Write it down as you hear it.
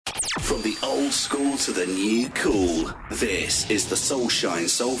From the old school to the new cool, this is the SoulShyne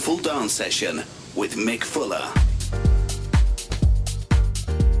Soulful Dance Session with Mick Fuller.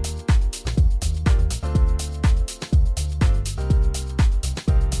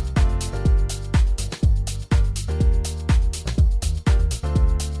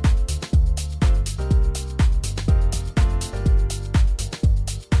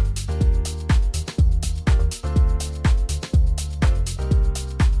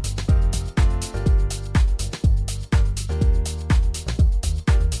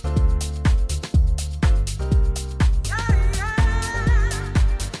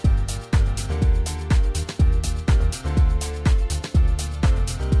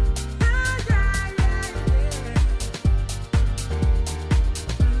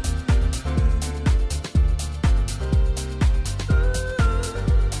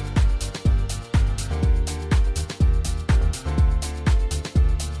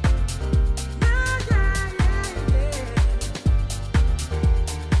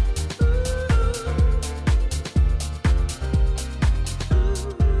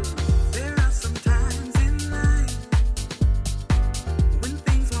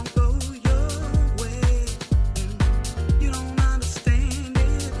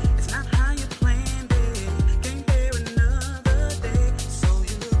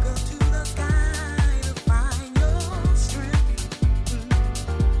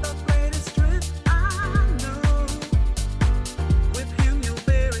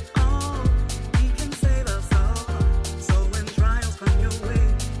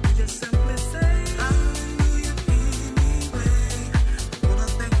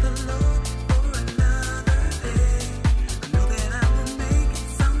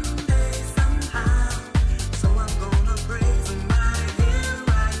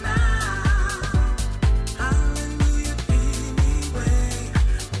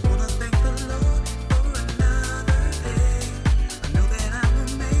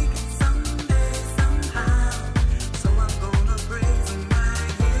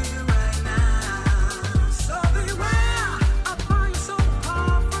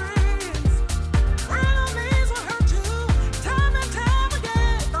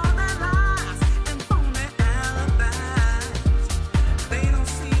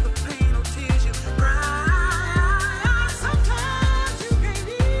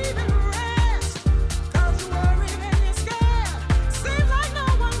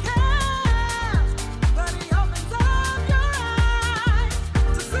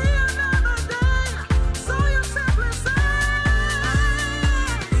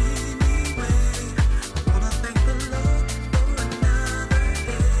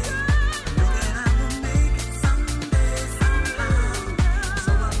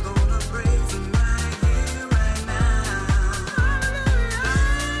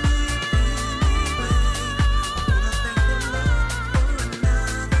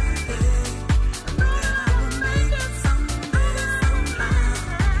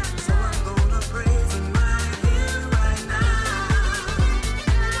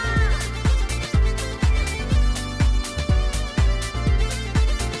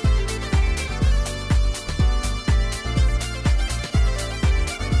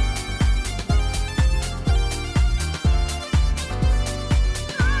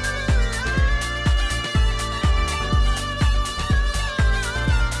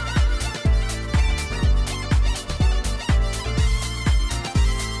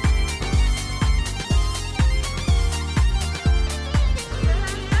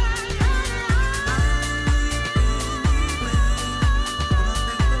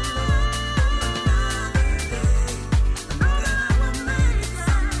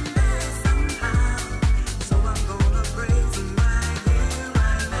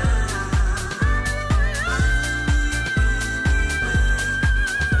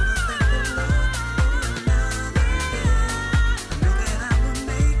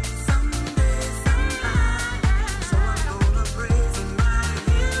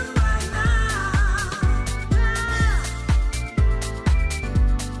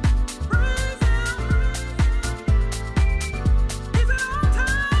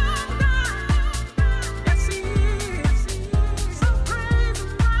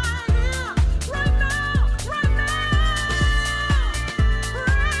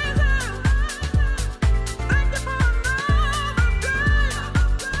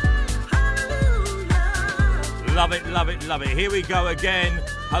 Love it. Here we go again.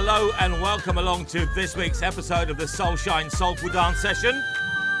 Hello and welcome along to this week's episode of the SoulShyne Soulful Dance Session.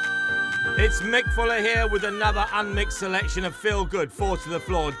 It's Mick Fuller here with another unmixed selection of feel-good, four to the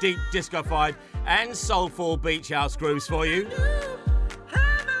floor, deep disco-fied and soulful beach house grooves for you.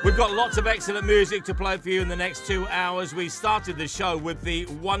 We've got lots of excellent music to play for you in the next 2 hours. We started the show with the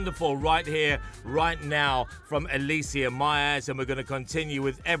wonderful Right Here, Right Now from Alicia Myers, and we're going to continue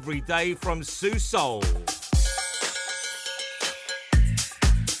with Every Day from Sue Soul.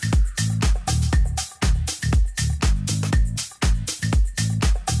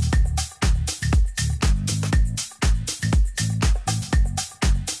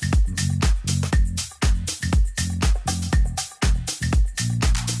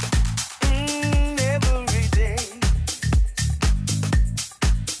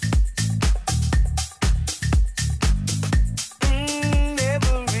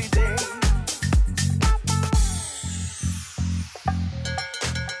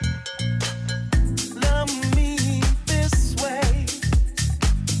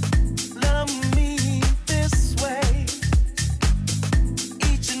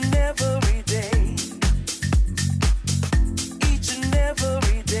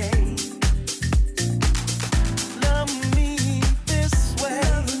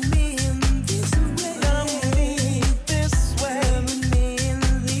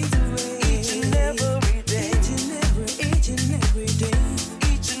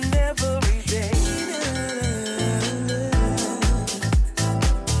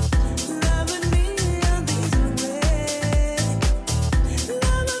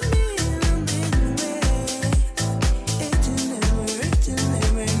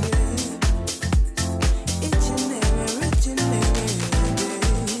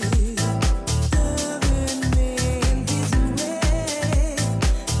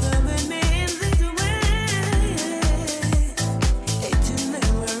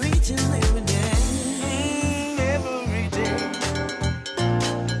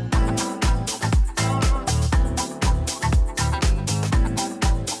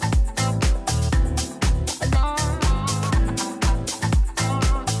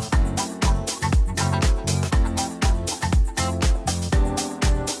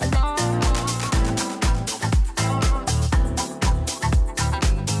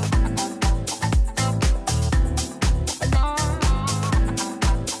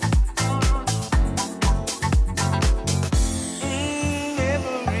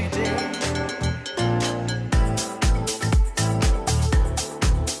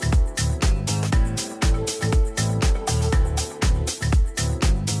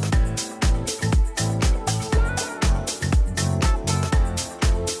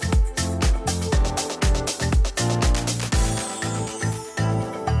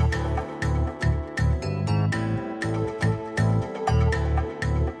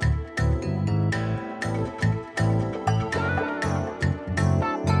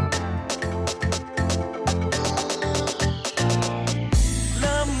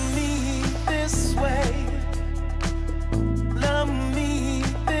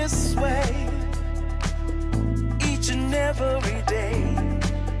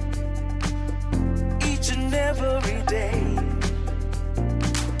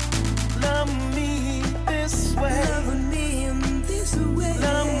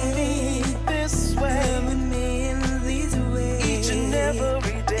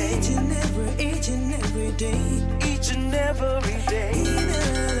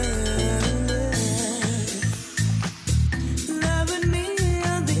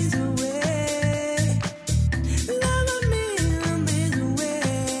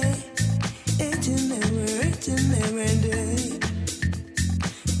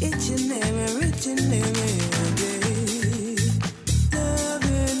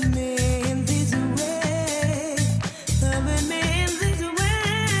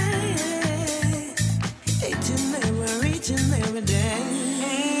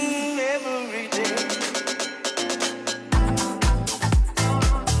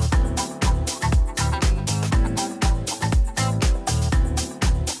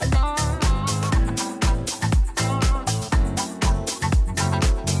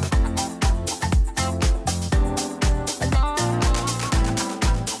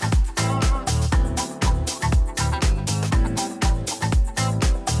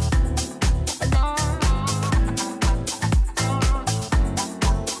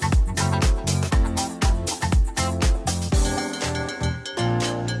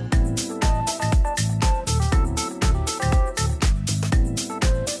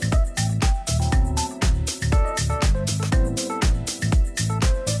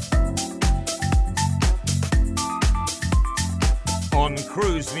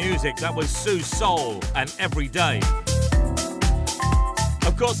 Music. That was Sue Soul and Every Day.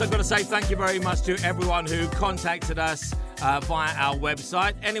 Of course, I've got to say thank you very much to everyone who contacted us via our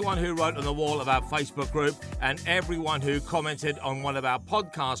website, anyone who wrote on the wall of our Facebook group, and everyone who commented on one of our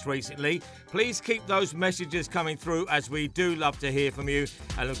podcasts recently. Please keep those messages coming through, as we do love to hear from you.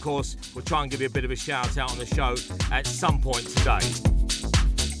 And of course, we'll try and give you a bit of a shout out on the show at some point today.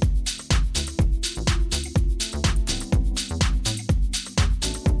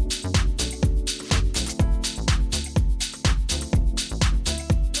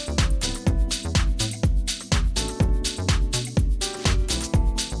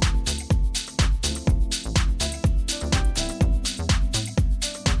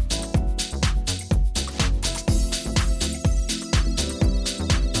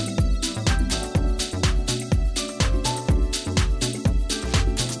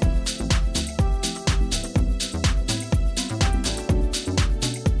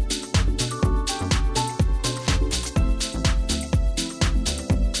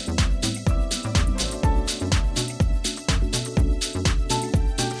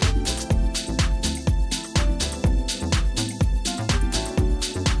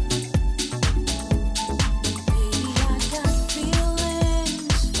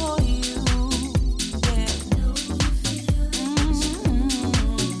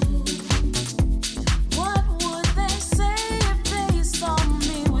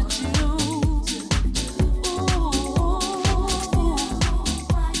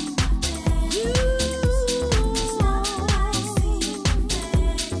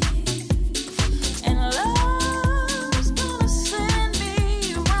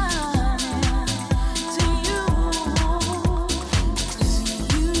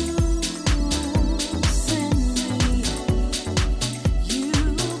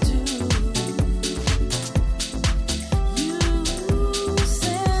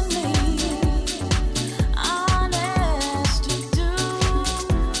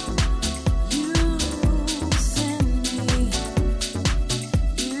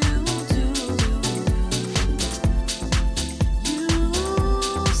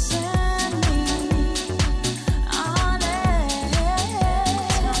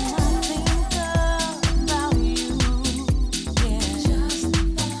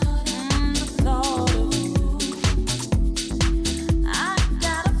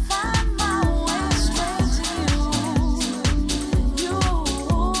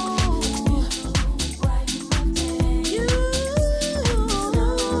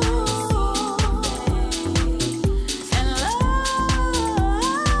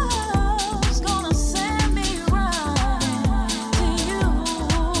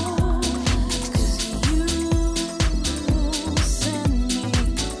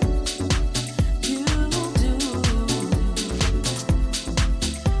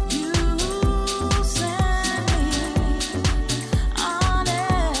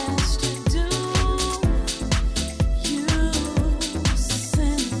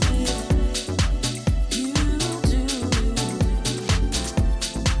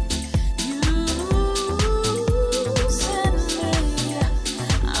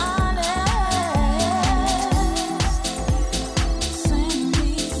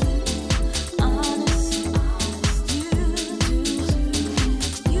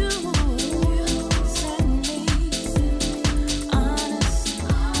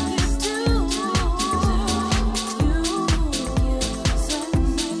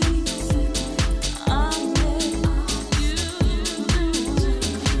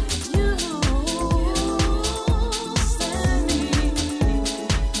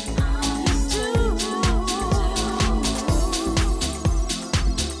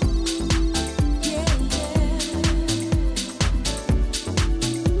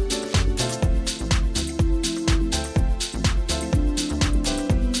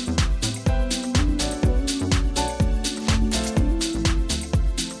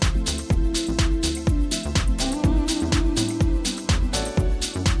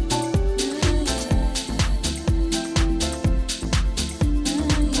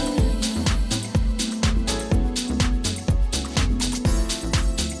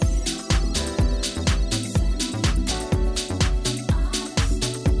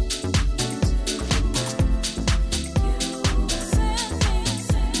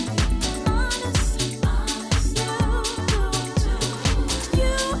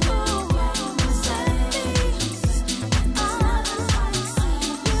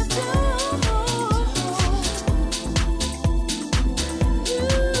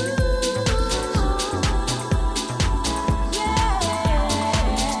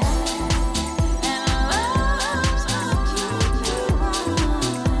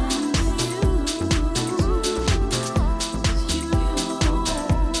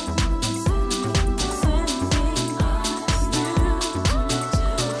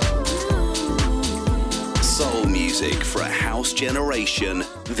 house generation.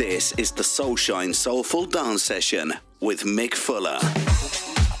 This is the SoulShyne Soulful Dance Session with Mick Fuller.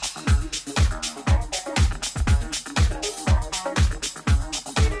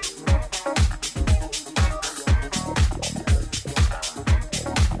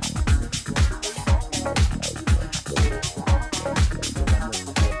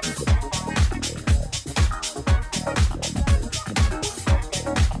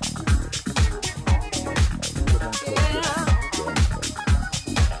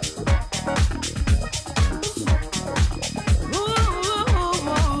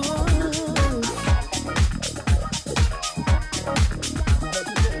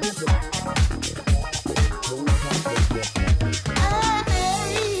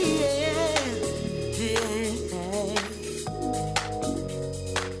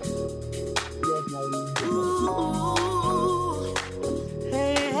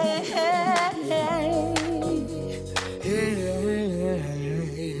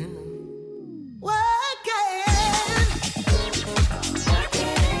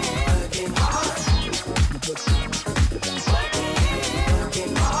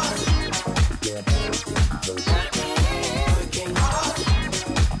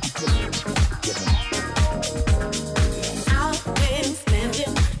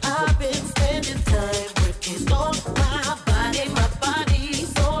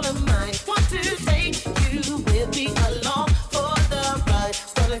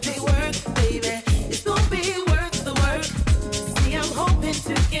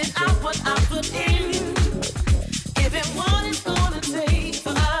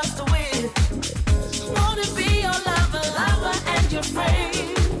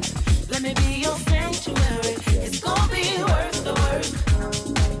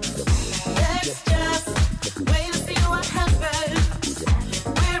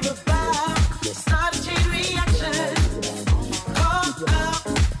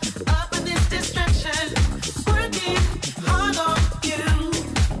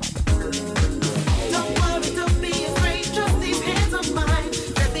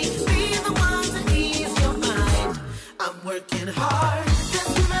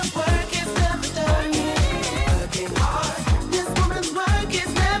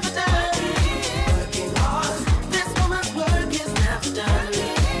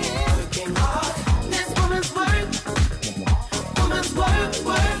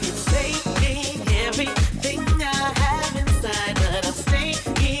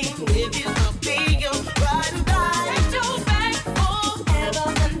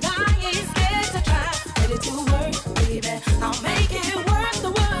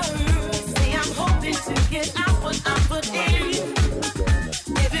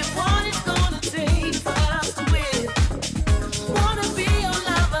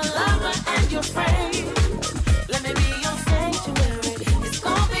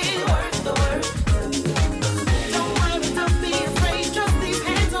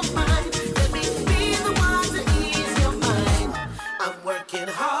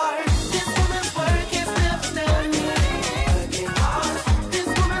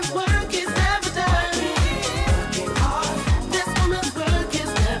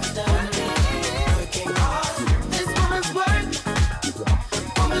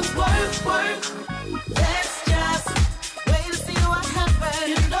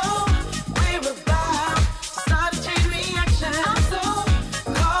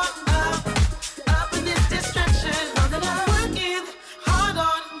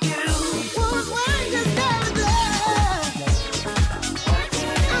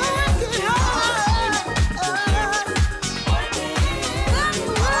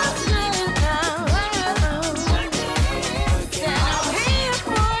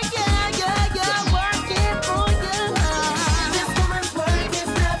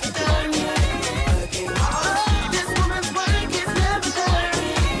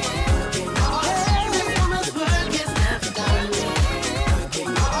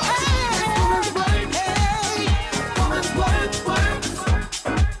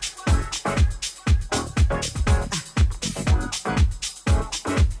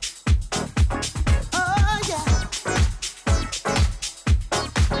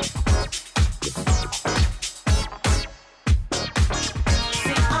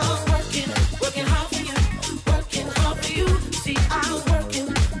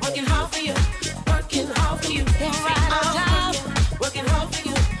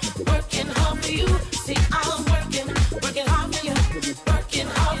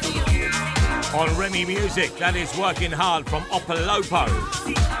 on Remy Music. That is Working Hard from Opolopo.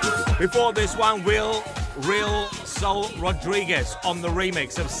 Before this one, Real Sol Rodriguez on the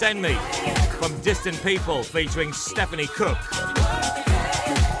remix of Send Me from Distant People featuring Stephanie Cook.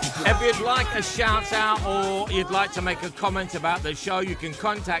 If you'd like a shout out or you'd like to make a comment about the show, you can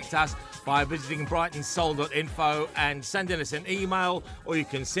contact us by visiting brightonsoul.info and sending us an email, or you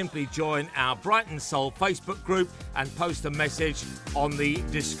can simply join our Brighton Soul Facebook group and post a message on the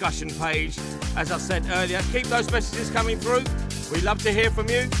discussion page. As I said earlier, keep those messages coming through. We love to hear from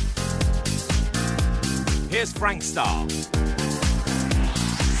you. Here's Frank Starr.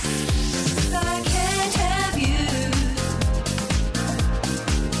 I can't have you.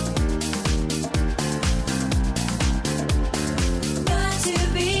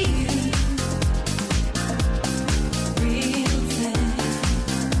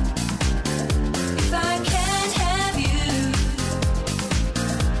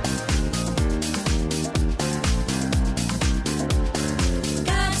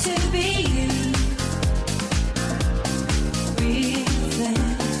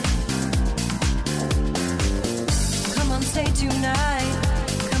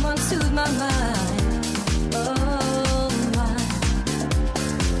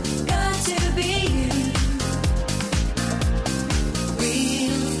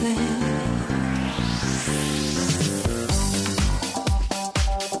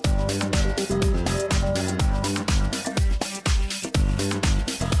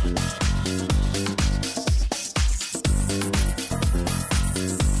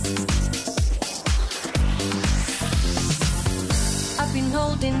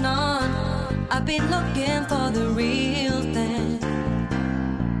 I've been looking for the real thing,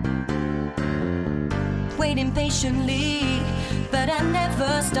 waiting patiently, but I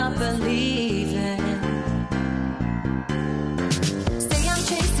never stop believing. Say I'm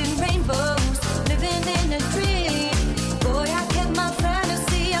chasing rainbows, living in a dream. Boy, I kept my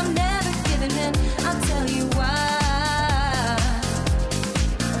fantasy, I'm never giving in. I'll tell you why.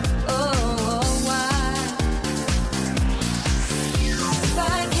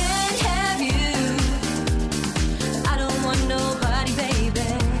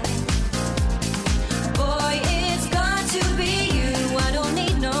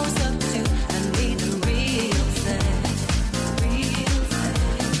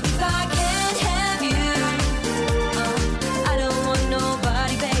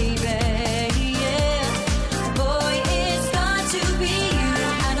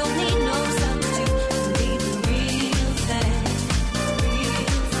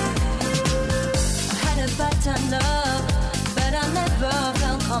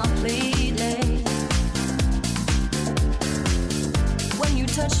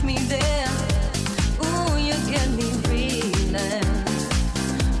 Touch me there, ooh, you get me feeling.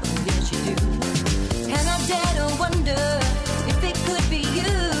 Oh, yes, you do. And I dare to wonder if it could be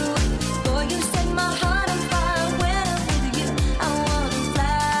you. Boy, you set my heart on fire when I'm with you. I wanna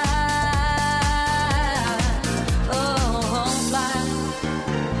fly, oh, fly.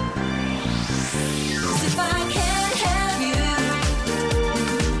 'Cause if I can't have you,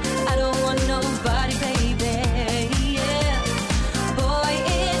 I don't want nobody, baby.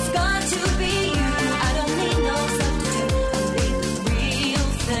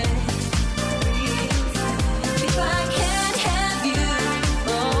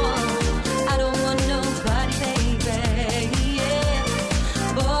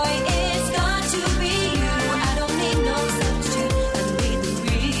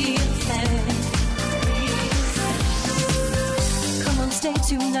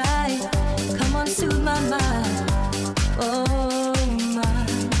 Tonight, come on, soothe my mind. Oh my,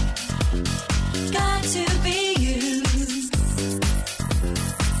 got to be you,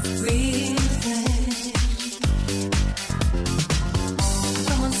 real thing.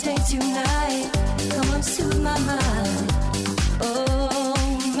 Come on, stay tonight. Come on, soothe my mind. Oh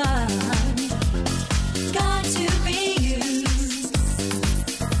my, got to be you,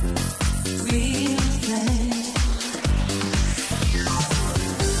 real thing.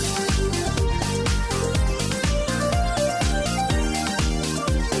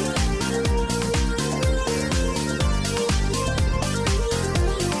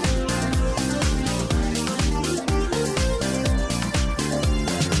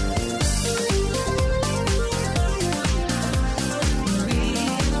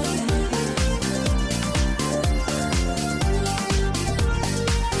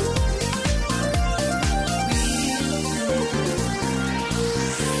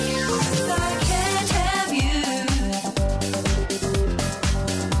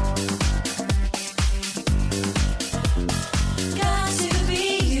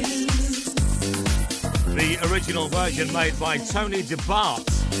 Original version made by Tony DeBart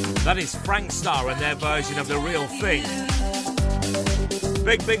That is Frank Starr and their version of The Real Thing.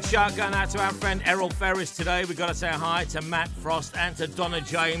 Big shout going out to our friend Errol Ferris today. We've got to say hi to Matt Frost and to Donna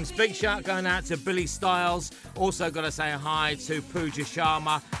James. Big shout going out to Billy Stiles. Also got to say hi to Pooja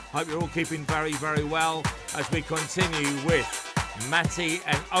Sharma. Hope you're all keeping very, very well as we continue with Matty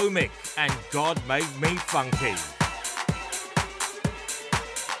and Omic and God Made Me Funky.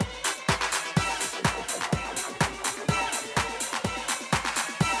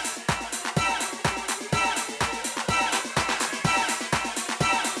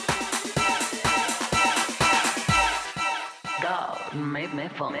 Made me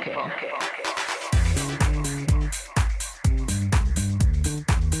funky.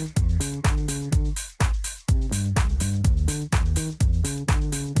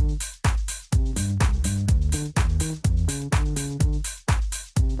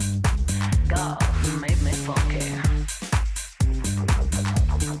 God made me funky.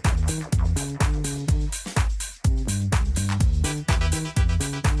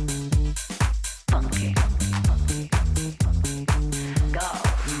 Funky.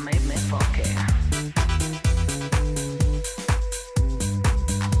 God made me funky.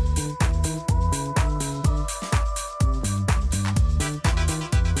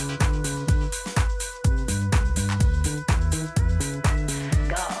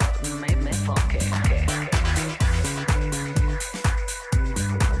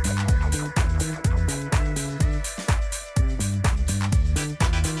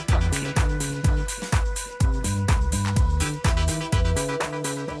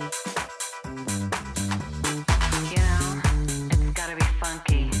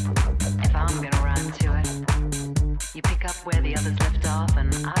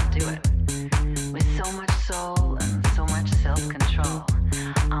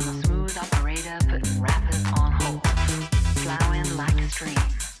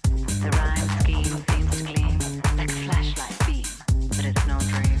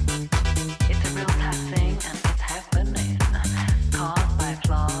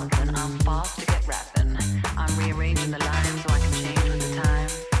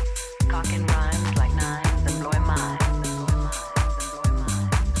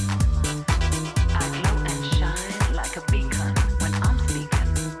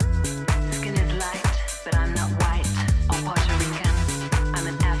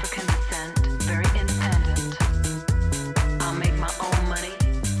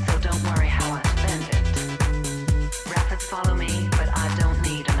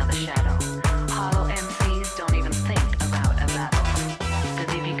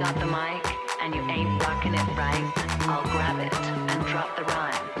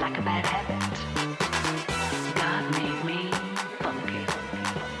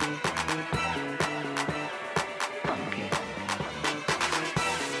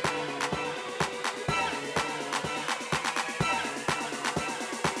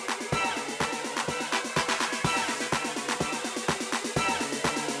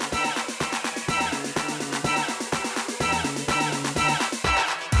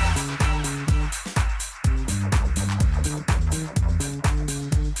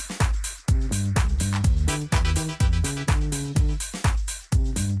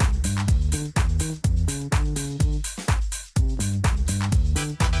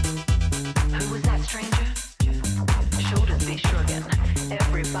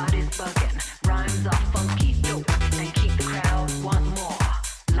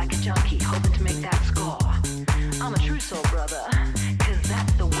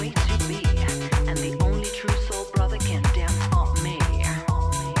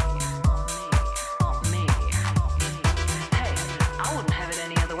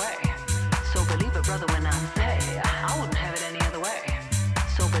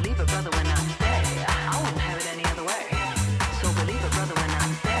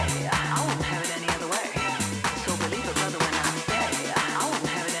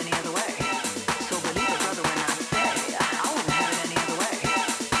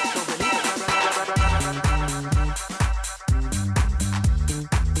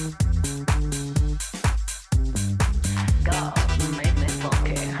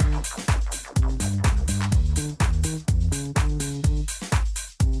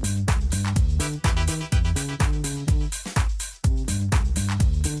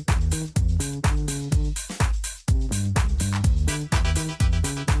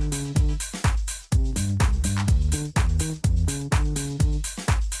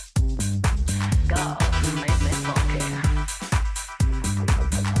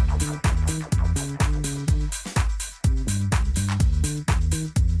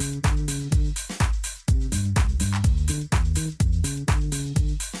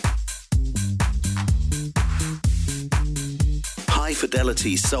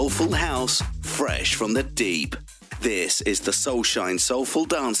 high-fidelity soulful house, fresh from the deep. This is the SoulShyne Soulful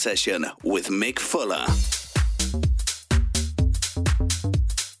Dance Session with Mick Fuller.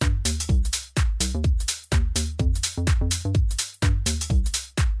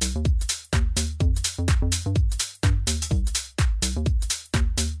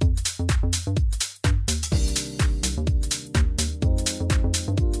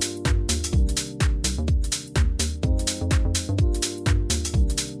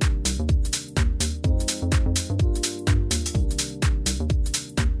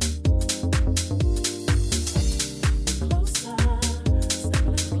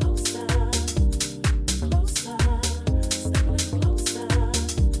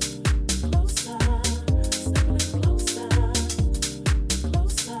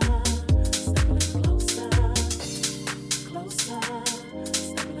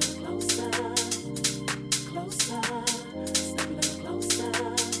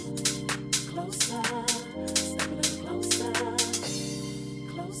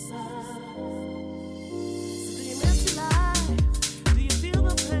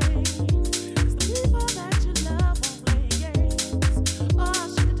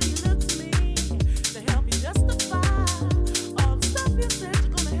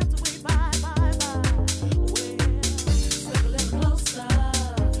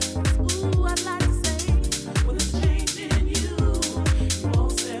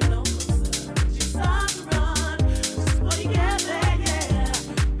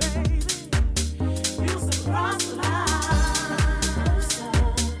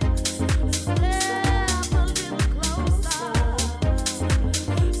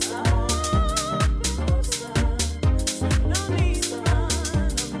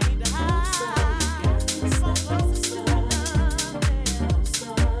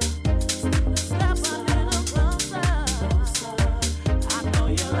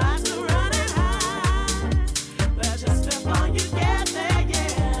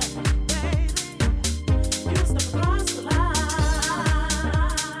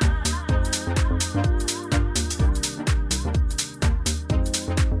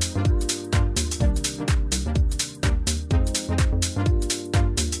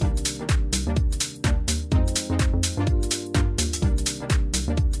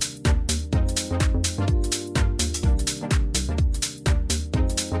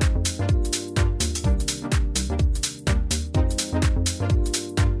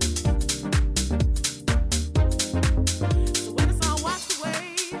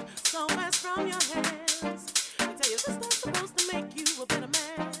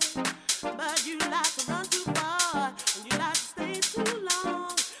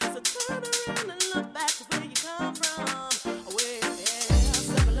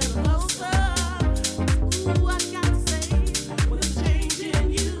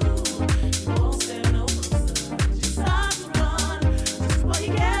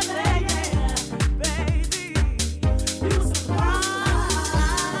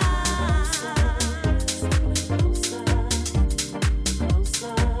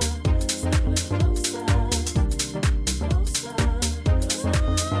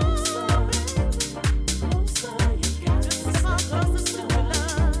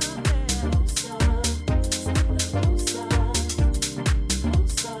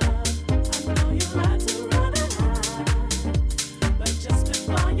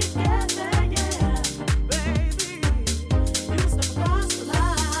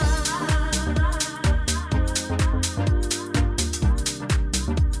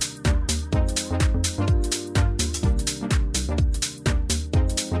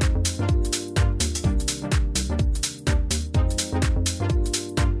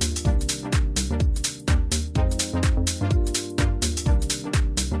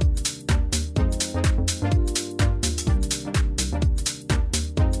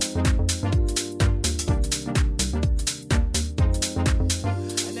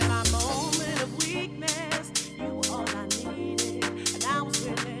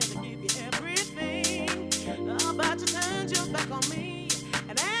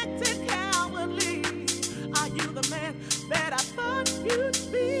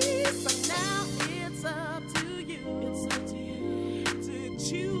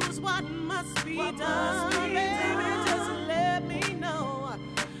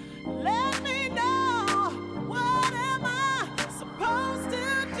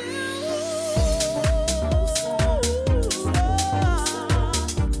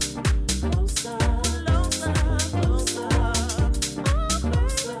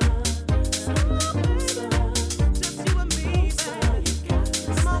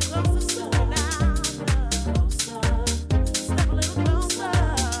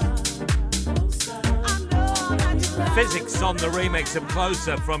 was on the remix of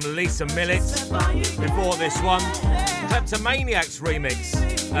Closer from Lisa Millett. Before this one, Kleptomaniac's remix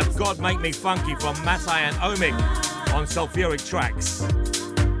of God Make Me Funky from Matai and Omik on Sulfuric Tracks.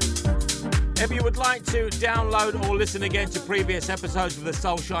 If you would like to download or listen again to previous episodes of the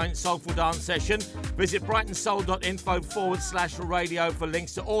SoulShyne Soulful Dance Session, visit brightonsoul.info/radio for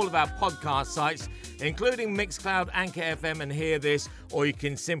links to all of our podcast sites, including Mixcloud, Anchor FM and Hear This, or you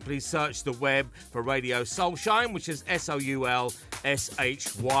can simply search the web for Radio SoulShyne, which is SoulShyne.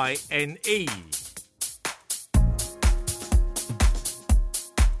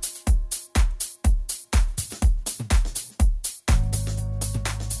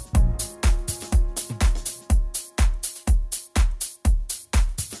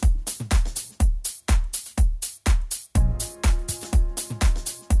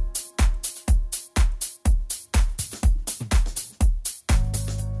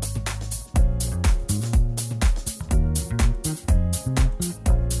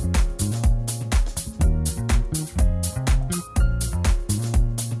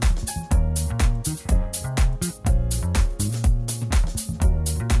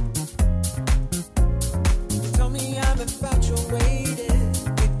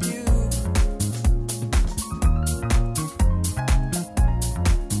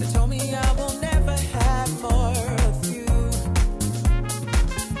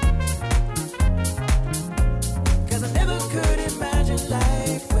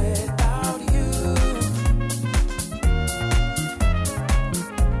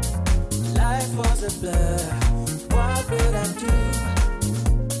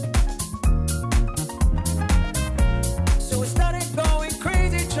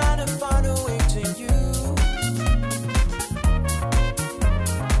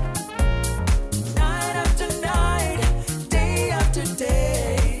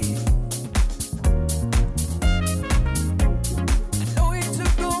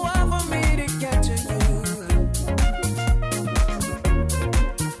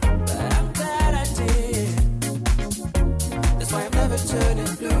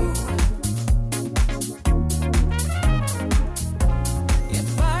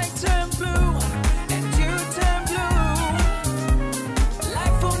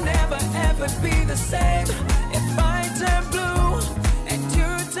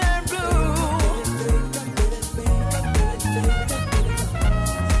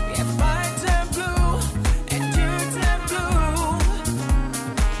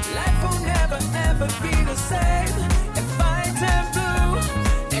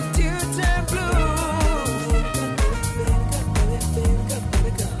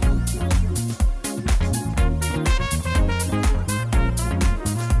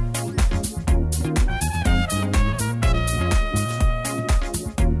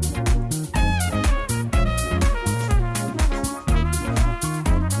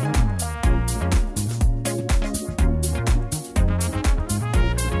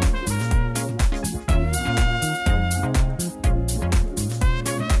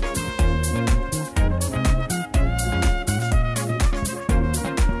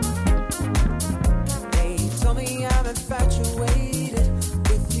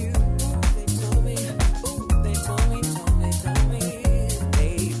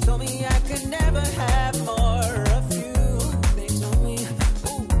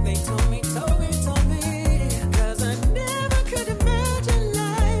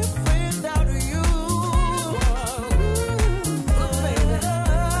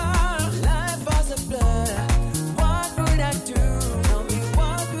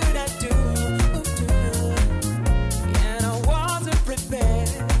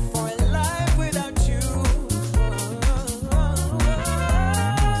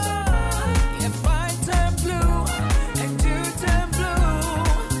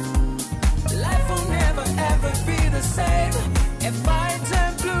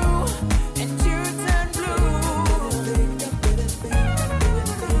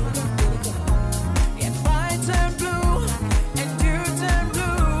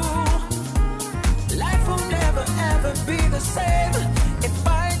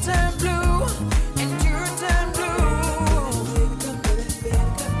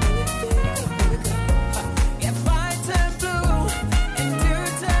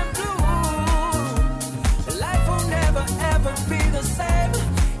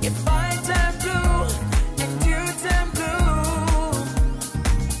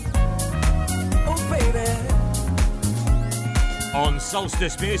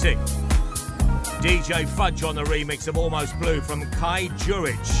 Solstice Music. DJ Fudge on the remix of Almost Blue from Kai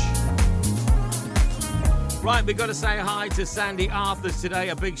Juric. Right, we've got to say hi to Sandy Arthurs today.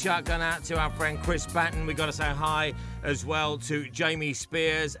 A big shout going out to our friend Chris Batten. We've got to say hi as well to Jamie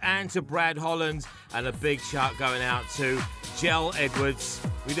Spears and to Brad Holland, and a big shout going out to Jell Edwards.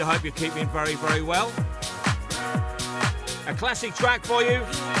 We do hope you're keeping very, very well. A classic track for you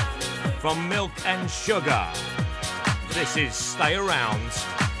from Milk and Sugar. This is Stay Around.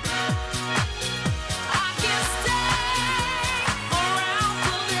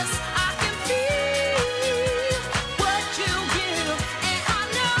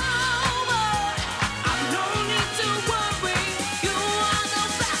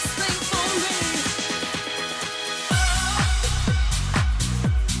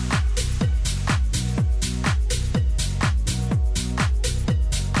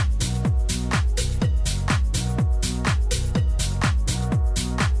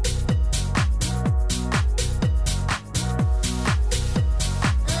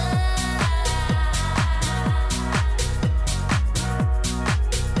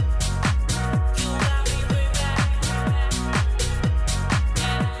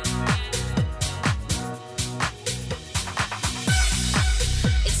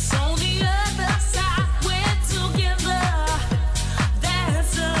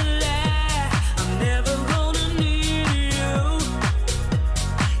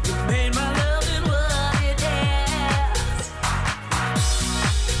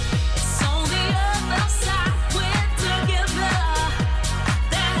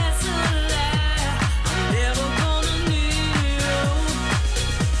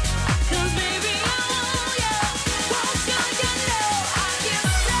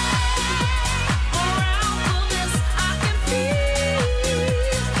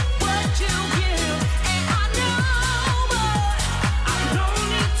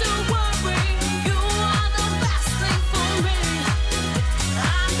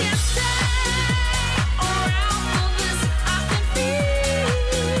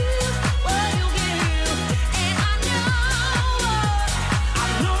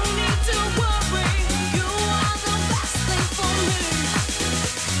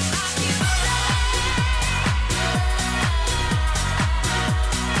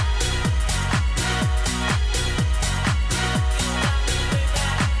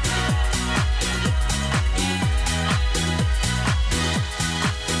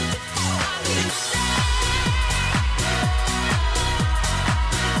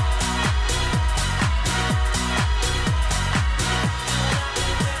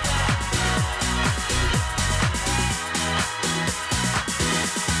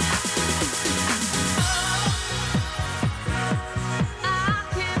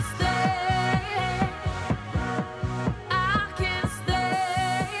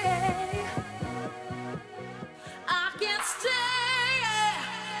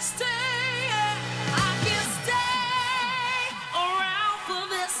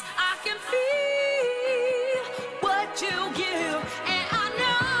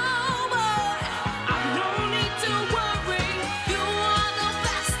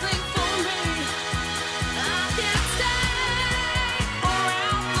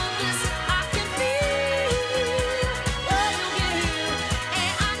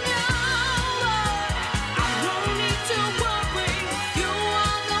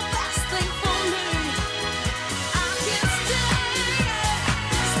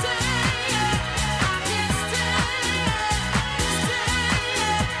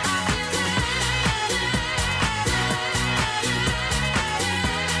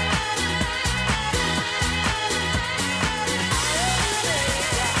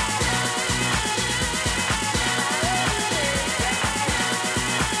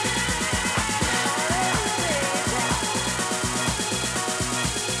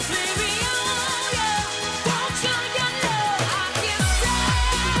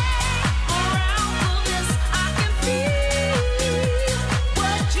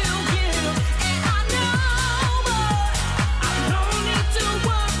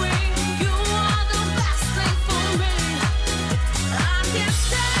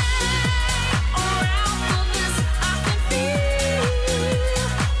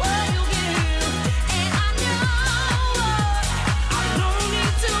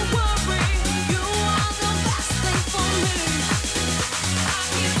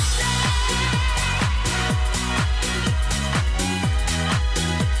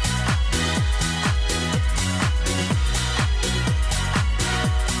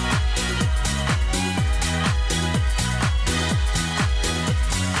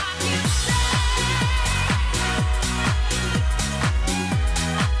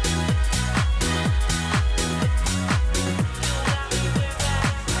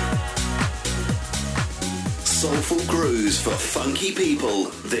 soulful grooves for funky people.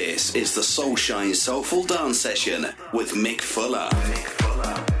 This is the SoulShyne Soulful Dance Session with Mick Fuller.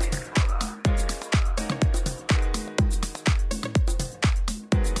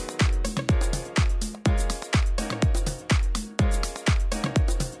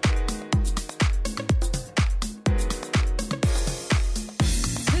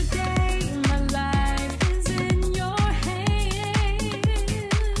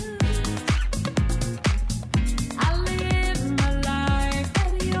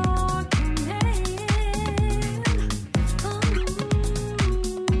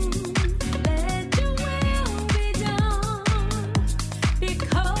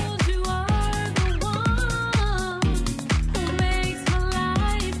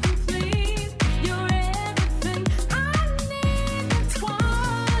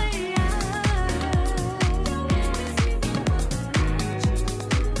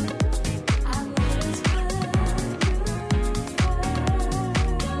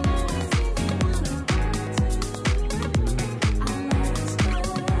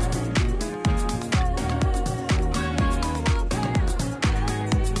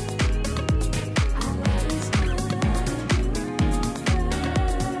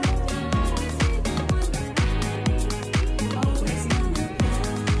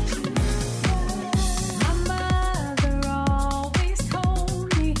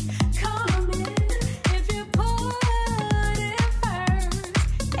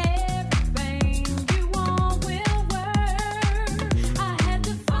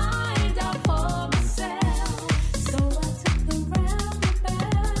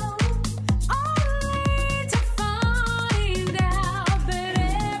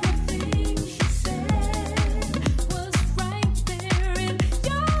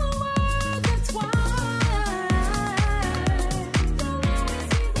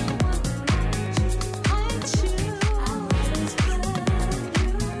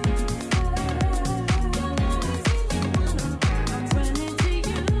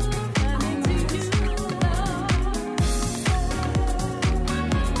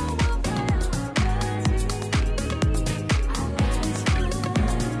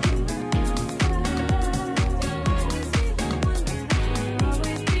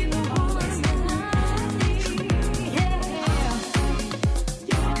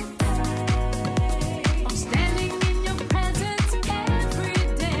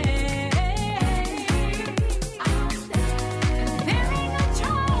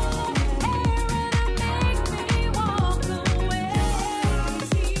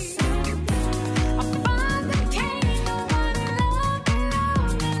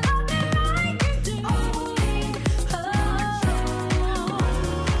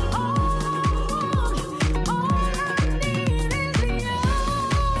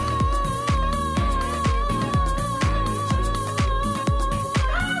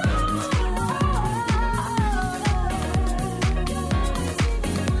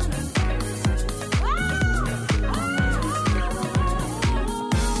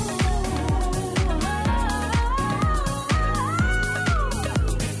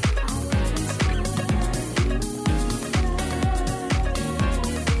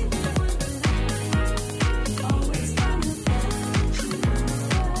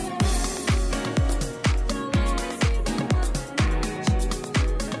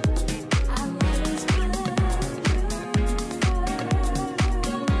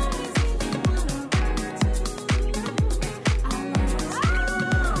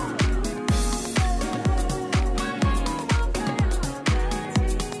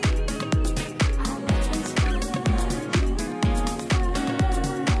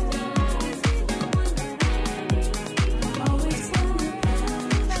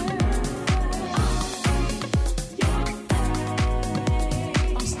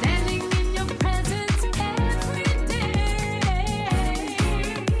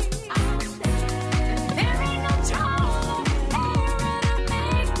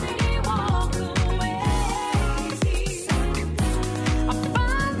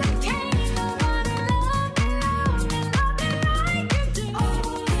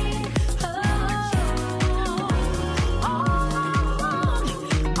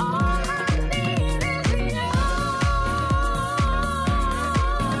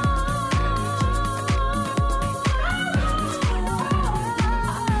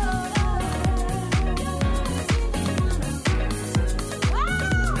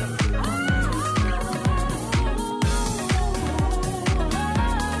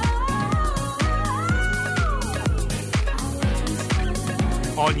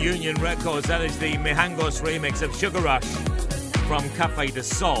 on Union Records. That is the Mijangos remix of Sugar Rush from Cafe de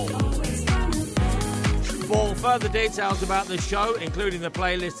Sol. For further details about the show, including the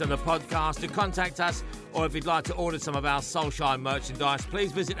playlist and the podcast, to contact us, or if you'd like to order some of our SoulShyne merchandise,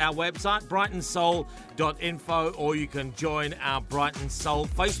 please visit our website, brightonsoul.info, or you can join our Brighton Soul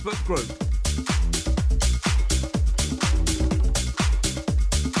Facebook group.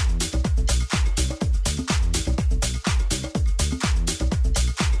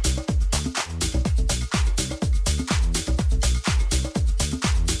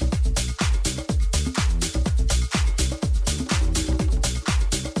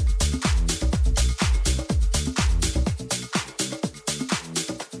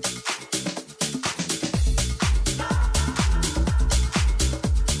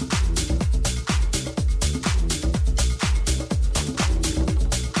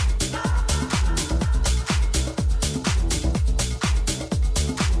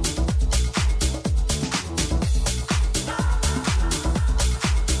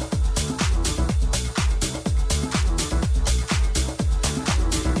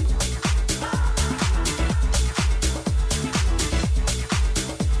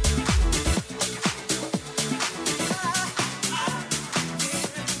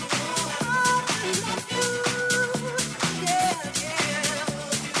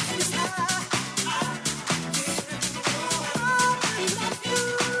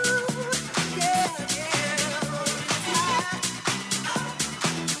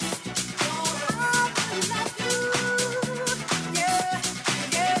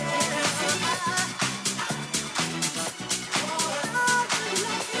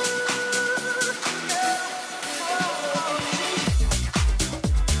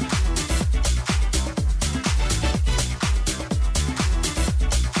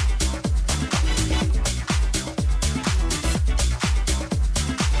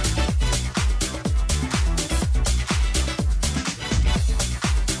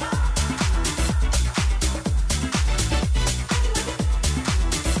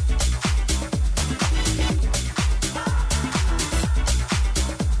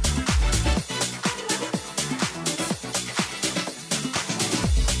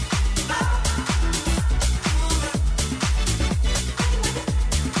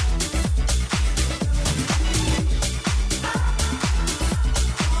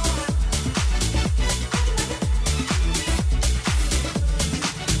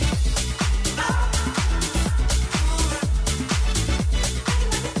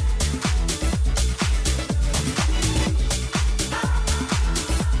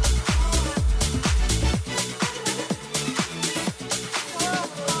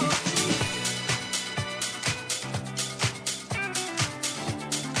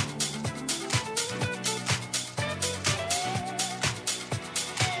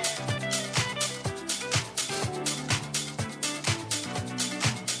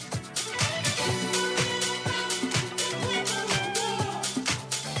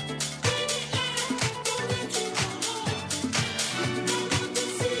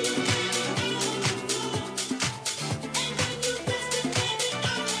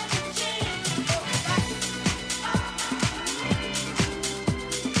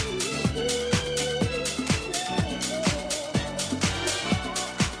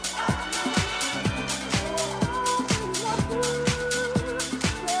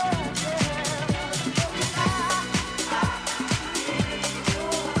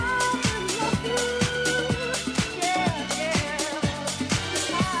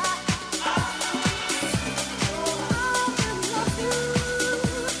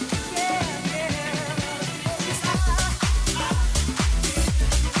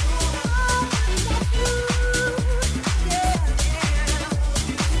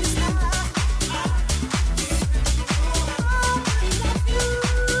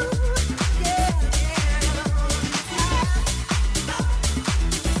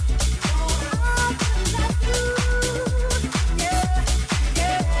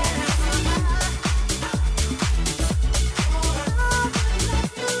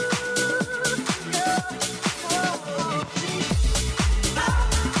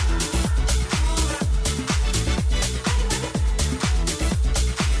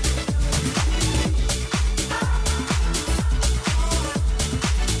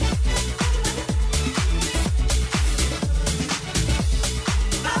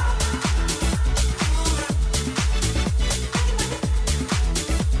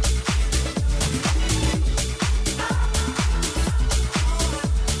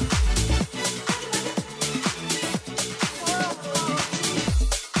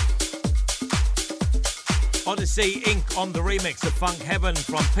 Odyssey Inc. on the remix of Funk Heaven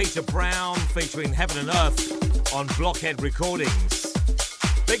from Peter Brown featuring Heaven and Earth on Blockhead Recordings.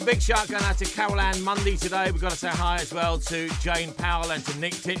 Big shout going out to Carol Ann Mundy today. We've got to say hi as well to Jane Powell and to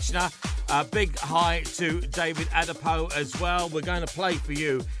Nick Titchener. Big hi to David Adipo as well. We're going to play for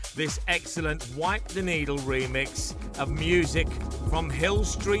you this excellent Wipe the Needle remix of music from Hill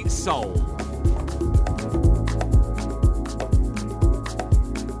Street Soul.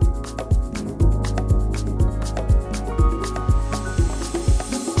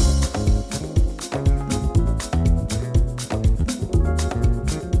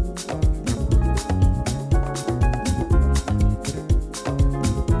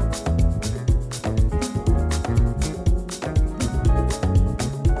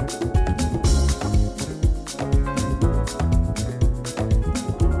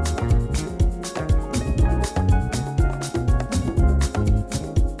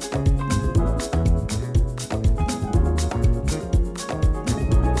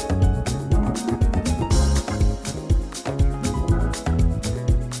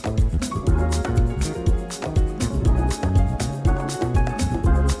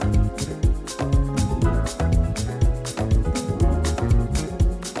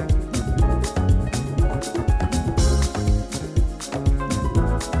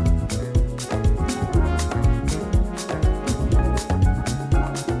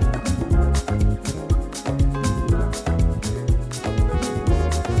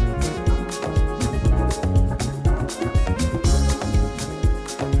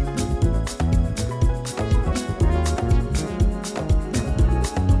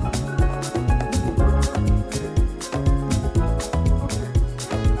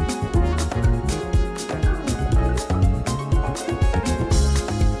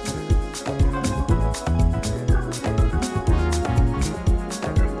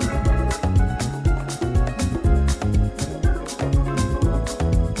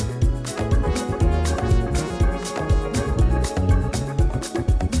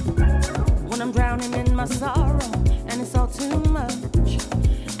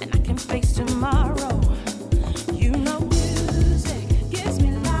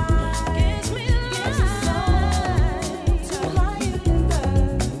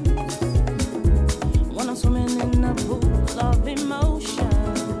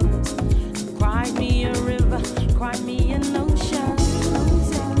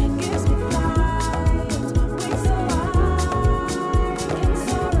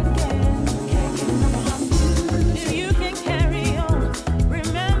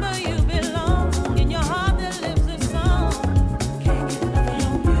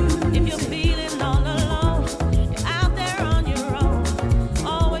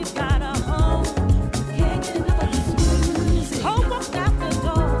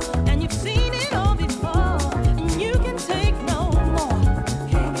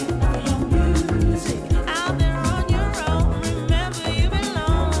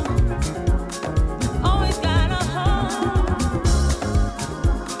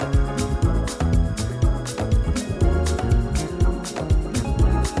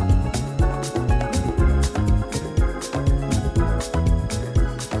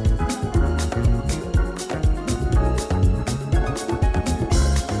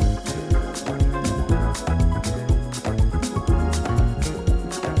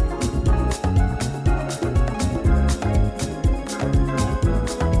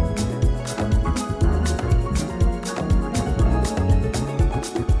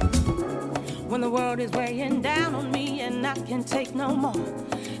 is weighing down on me and I can't take no more.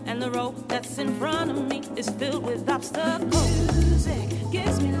 And the road that's in front of me is filled with obstacles. Music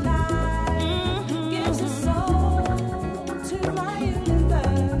gives me life, gives a soul to my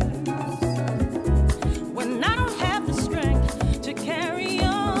universe. When I don't have the strength to carry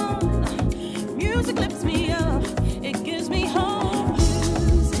on, music lifts me up, it gives me hope.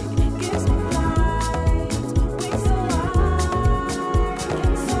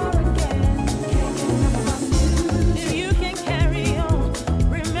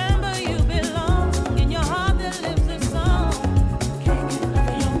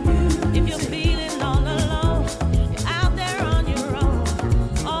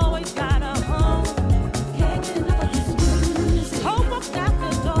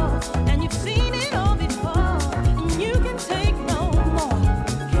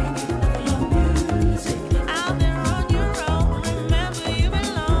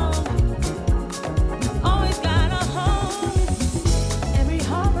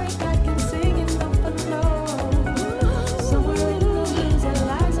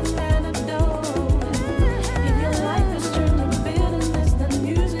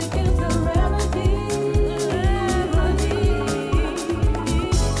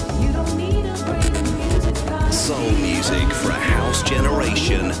 Soul music for a house house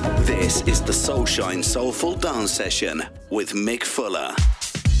generation. This is the SoulShyne Soulful Dance Session with Mick Fuller.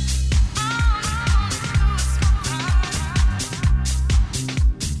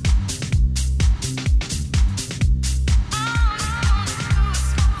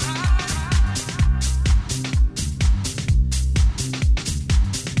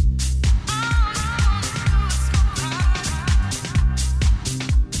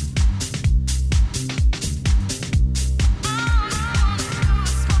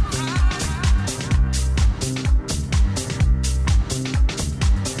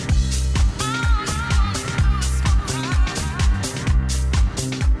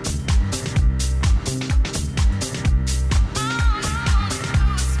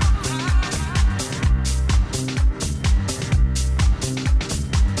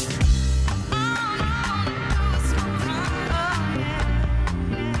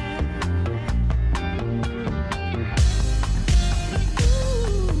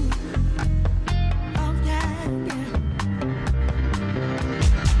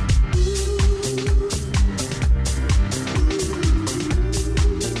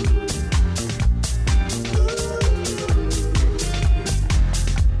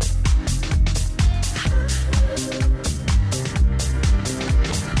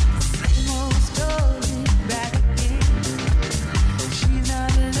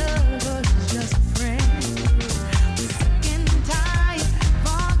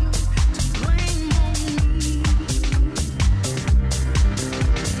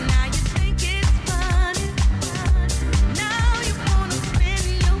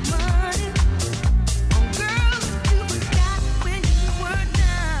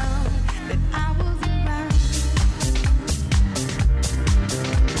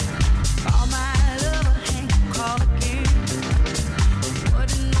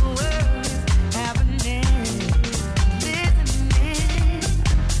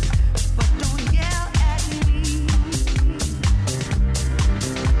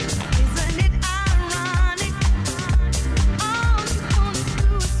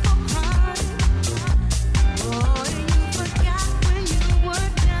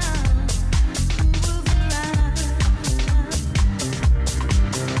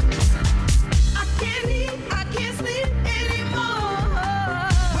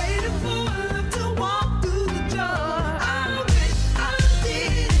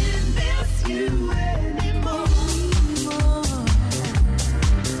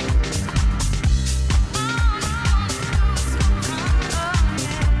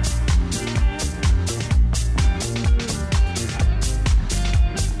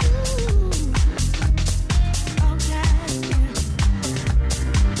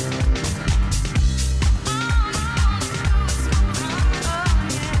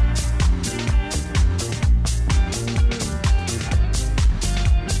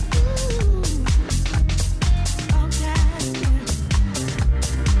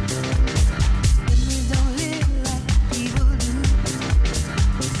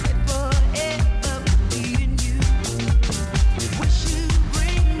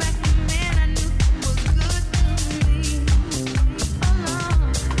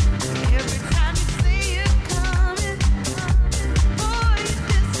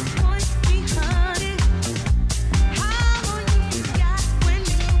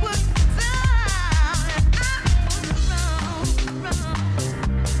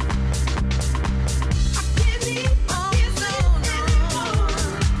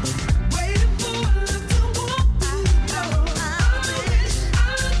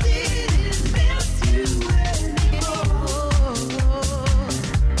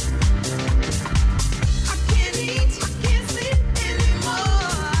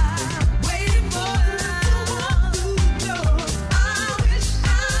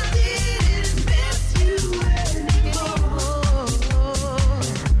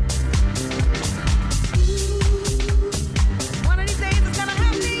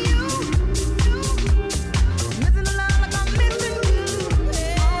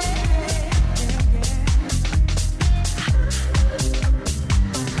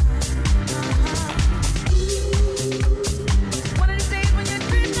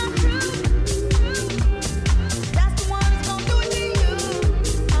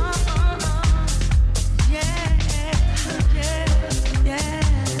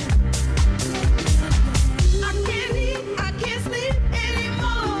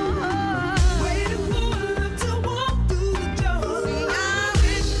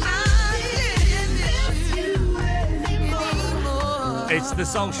 It's the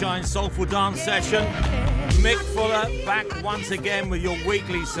SoulShyne Soulful Dance Session. Mick Fuller back once again with your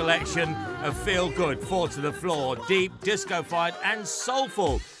weekly selection of Feel Good, 4 to the Floor, deep, disco-fied and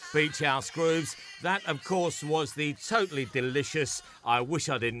soulful beach house grooves. That, of course, was the totally delicious I Wish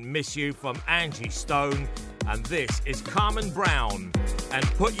I Didn't Miss You from Angie Stone. And this is Carmen Brown and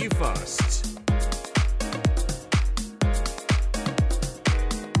Put You First.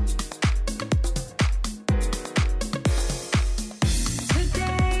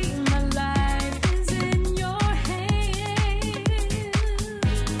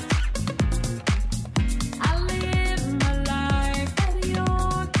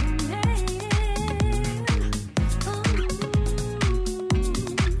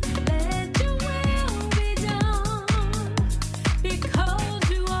 Because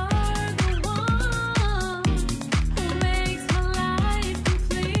you are the one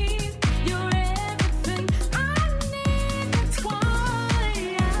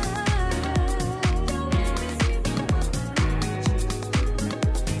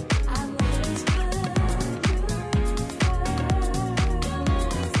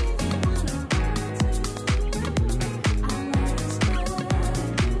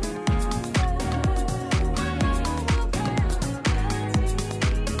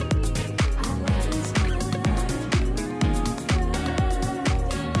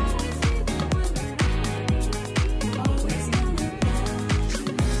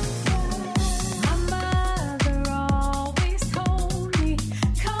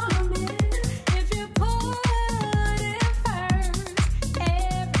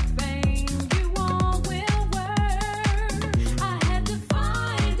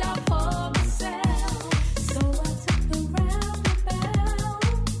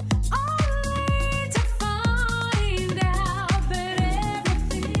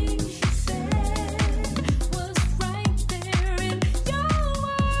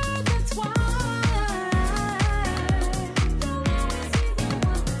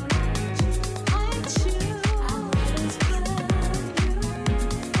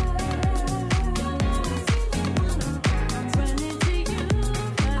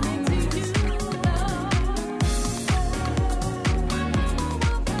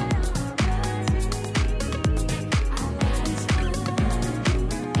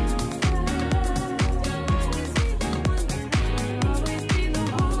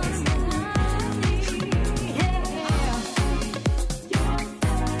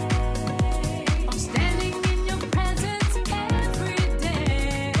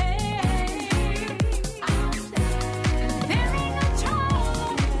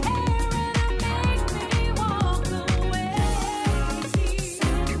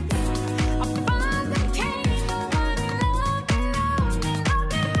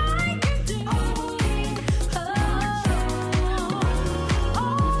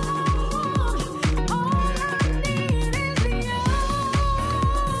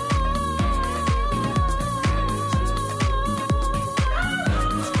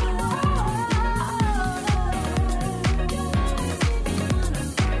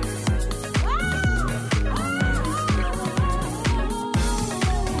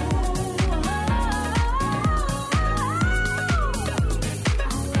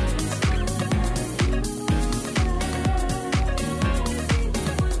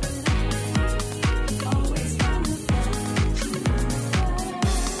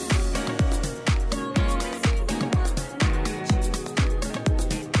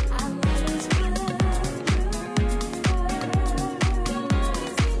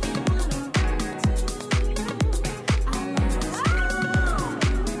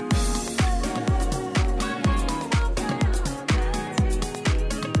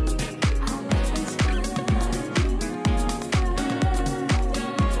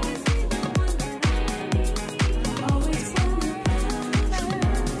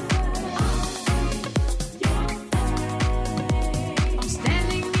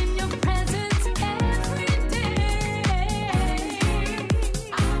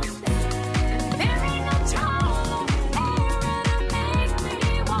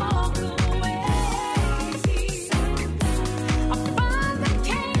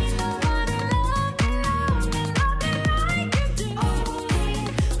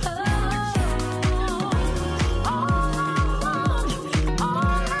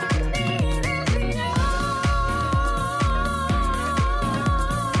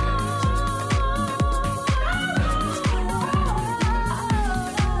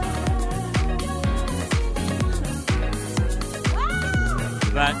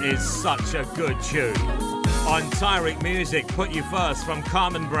That is such a good tune. On Tyric Music, Put You First from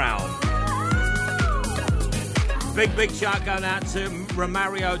Carmen Brown. Big shout going out to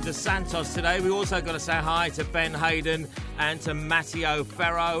Romario de Santos today. We also got to say hi to Ben Hayden and to Matteo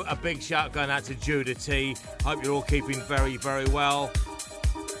Ferro. A big shout going out to Judah T. Hope you're all keeping very, very well.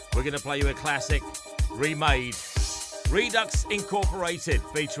 We're going to play you a classic remade, Redux Incorporated,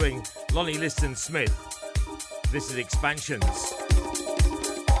 featuring Lonnie Liston Smith. This is Expansions.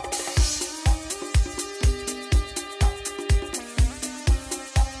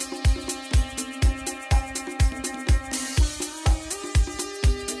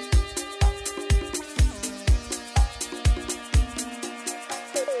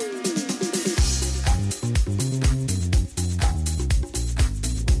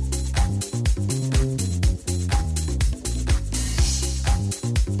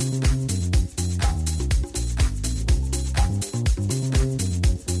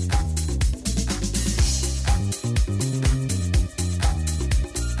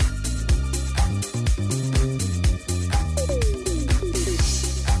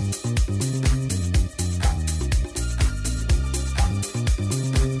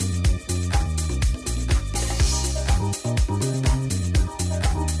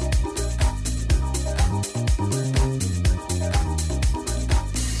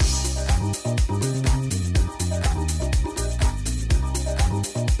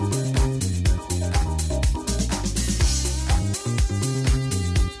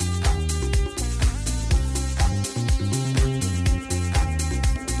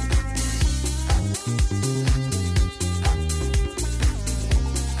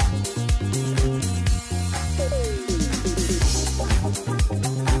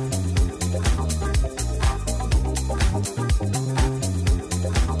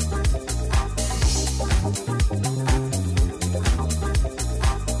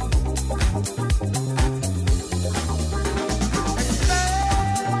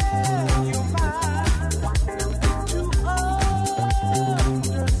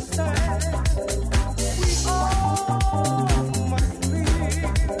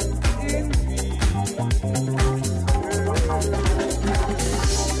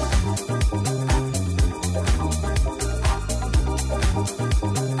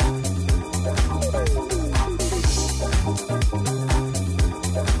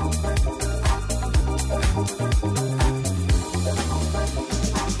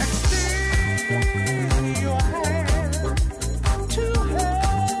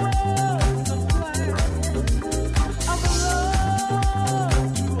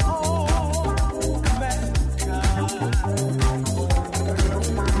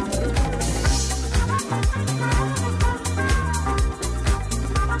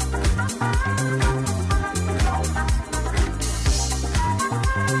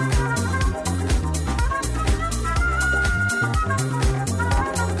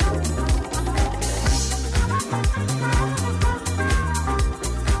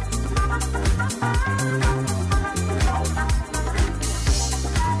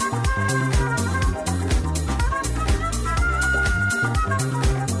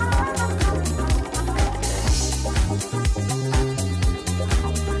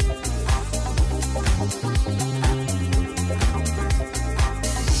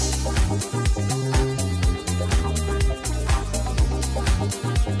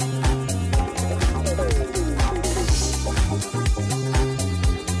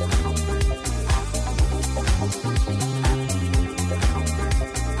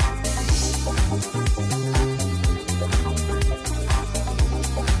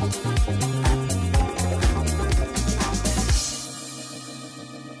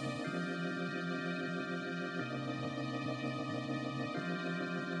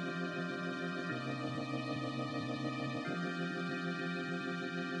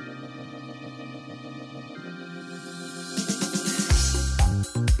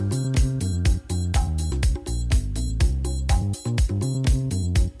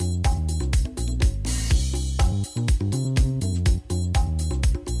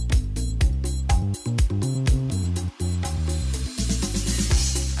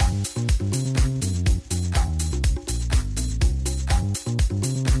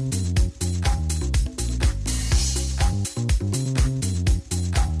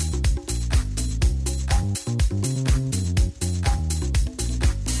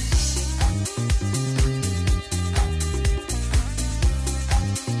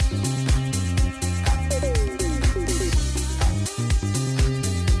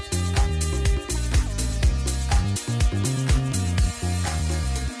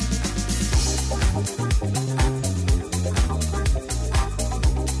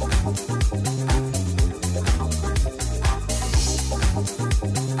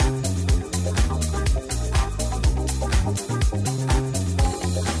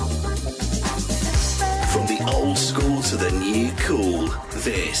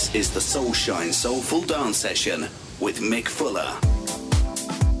 This is the SoulShyne Soulful Dance Session with Mick Fuller.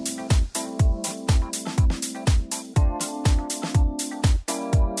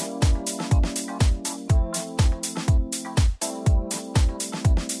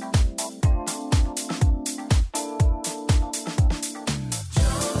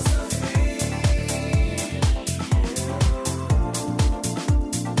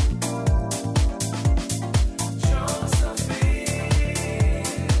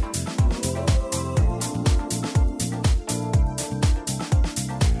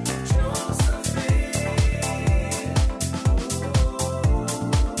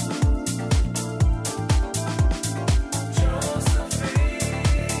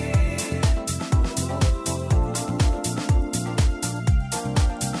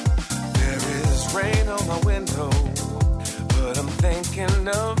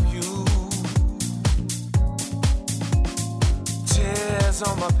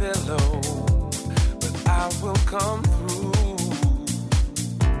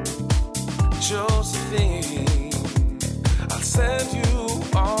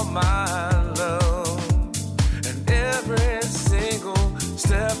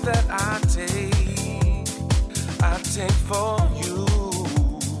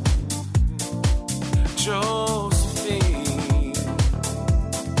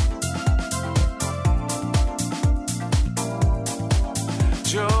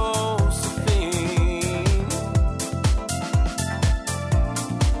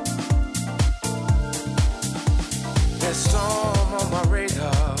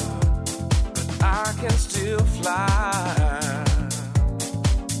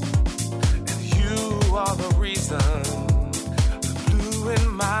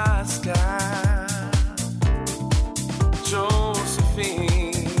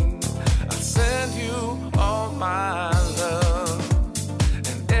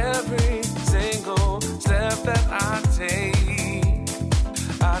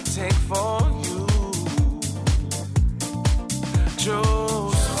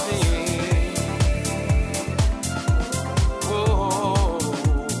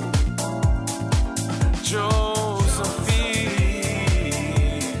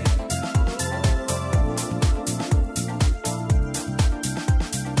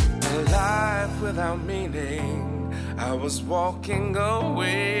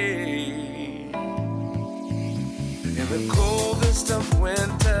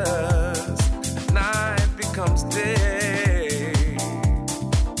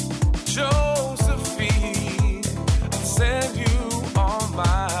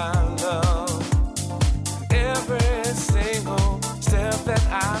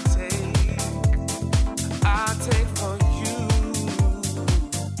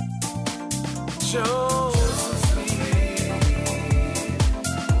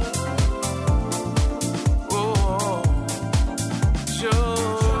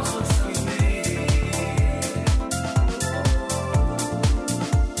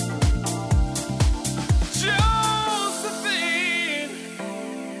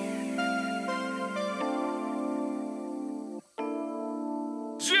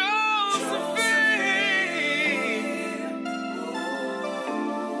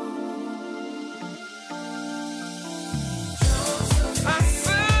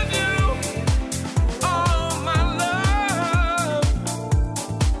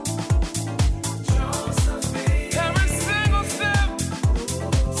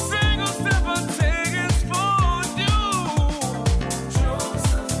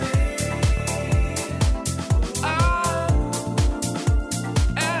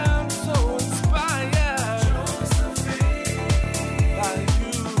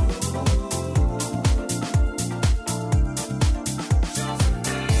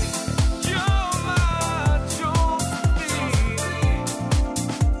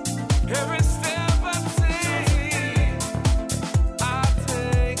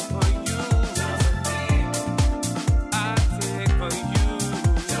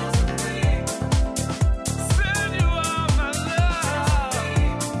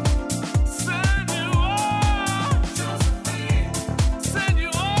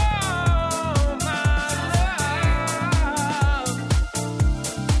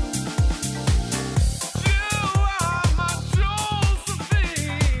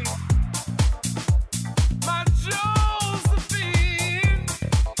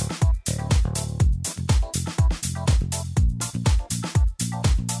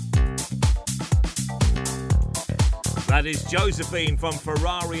 That is Josephine from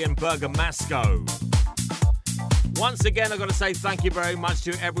Ferrari and Bergamasco. Once again, I've got to say thank you very much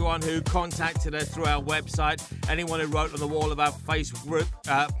to everyone who contacted us through our website, anyone who wrote on the wall of our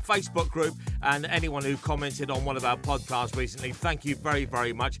Facebook group, and anyone who commented on one of our podcasts recently. Thank you very,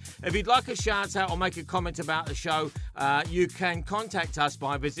 very much. If you'd like a shout out or make a comment about the show, you can contact us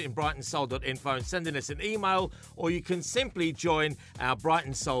by visiting brightonsoul.info and sending us an email, or you can simply join our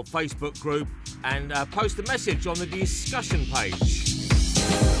Brighton Soul Facebook group and post a message on the discussion page.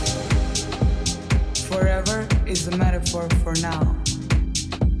 Forever is a metaphor for now.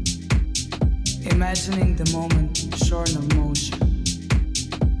 Imagining the moment shorn of motion.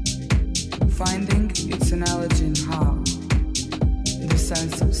 Finding its analogy in how the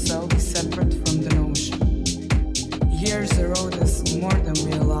sense of self is separate from the notion. Years erode us more than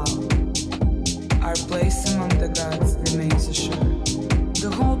we allow. Our place among the gods remains assured.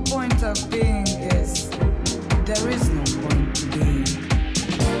 The whole point of being is there is no point to being.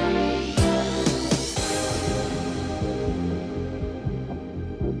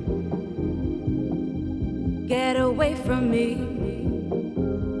 Get away from me.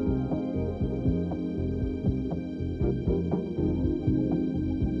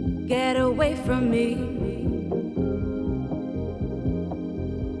 Get away from me.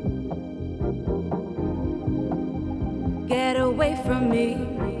 Get away from me.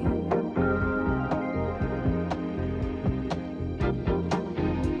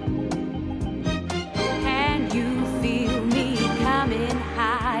 Can you feel me coming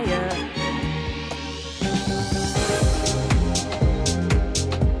higher?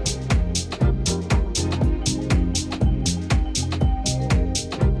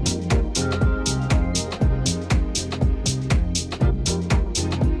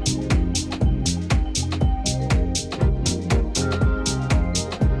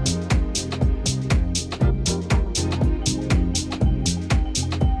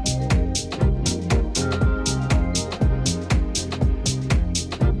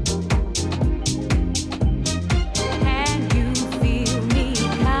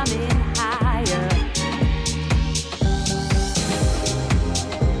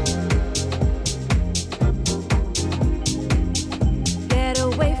 Get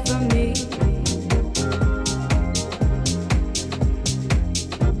away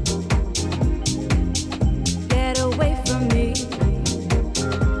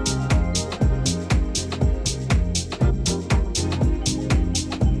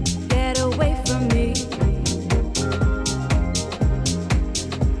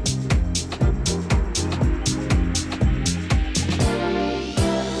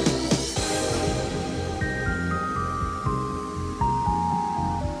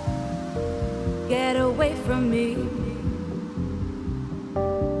from me.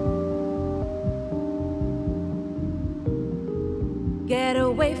 Get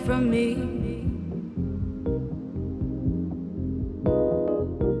away from me.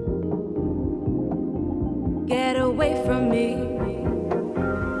 Get away from me.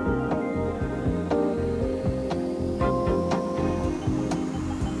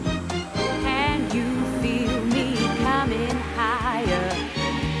 Can you feel me coming higher?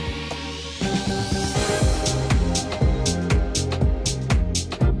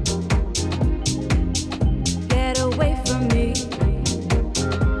 Get away from me.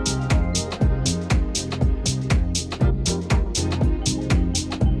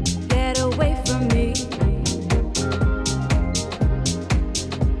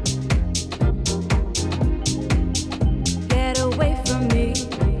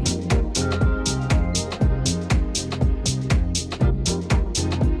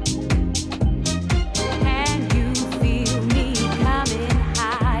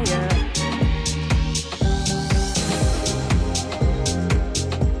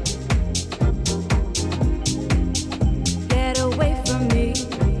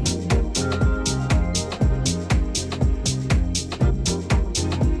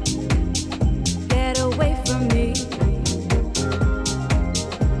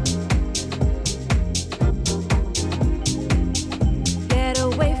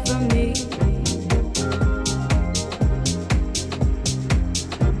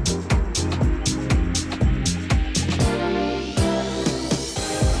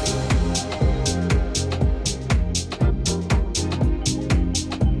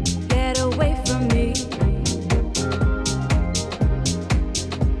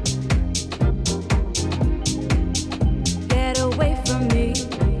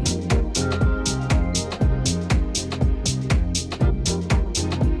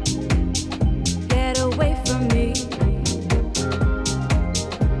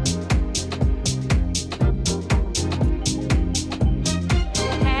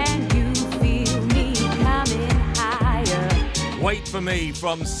 for me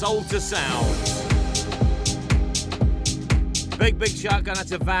from Soul to Sound. Big shout out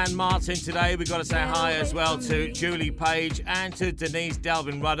to Van Martin today. We've got to say hi as well to Julie Page and to Denise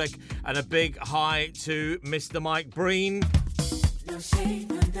Delvin Ruddock, and a big hi to Mr. Mike Breen. No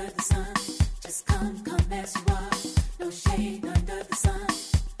shade under the sun, just come as you are. No shade under the sun.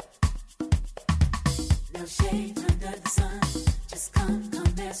 No shade under the sun, just come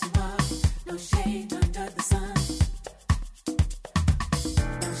as you are. No shade under the sun.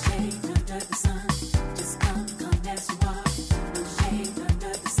 No shade under the sun, just come as you are. No shade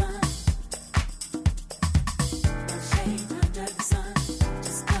under the sun. No shade under the sun,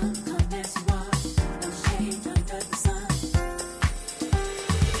 just come as you are. No shade under the sun.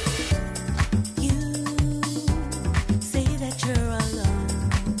 You say that you're alone.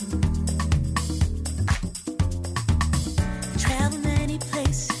 Travel many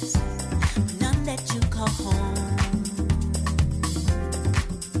places, but none that you call home.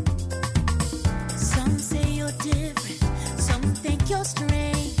 Some say you're different, some think you're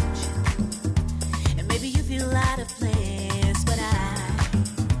strange, and maybe you feel out of place. But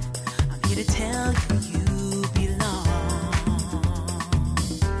I'm here to tell you, you belong.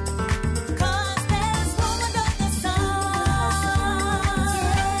 'Cause there's room under the sun,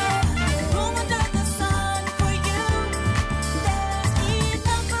 room under the sun for you. There's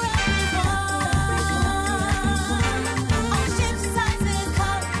enough for everyone. All shapes and sizes,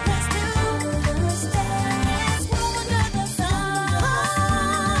 colors too. There's room under the sun.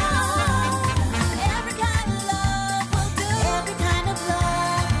 Every kind of love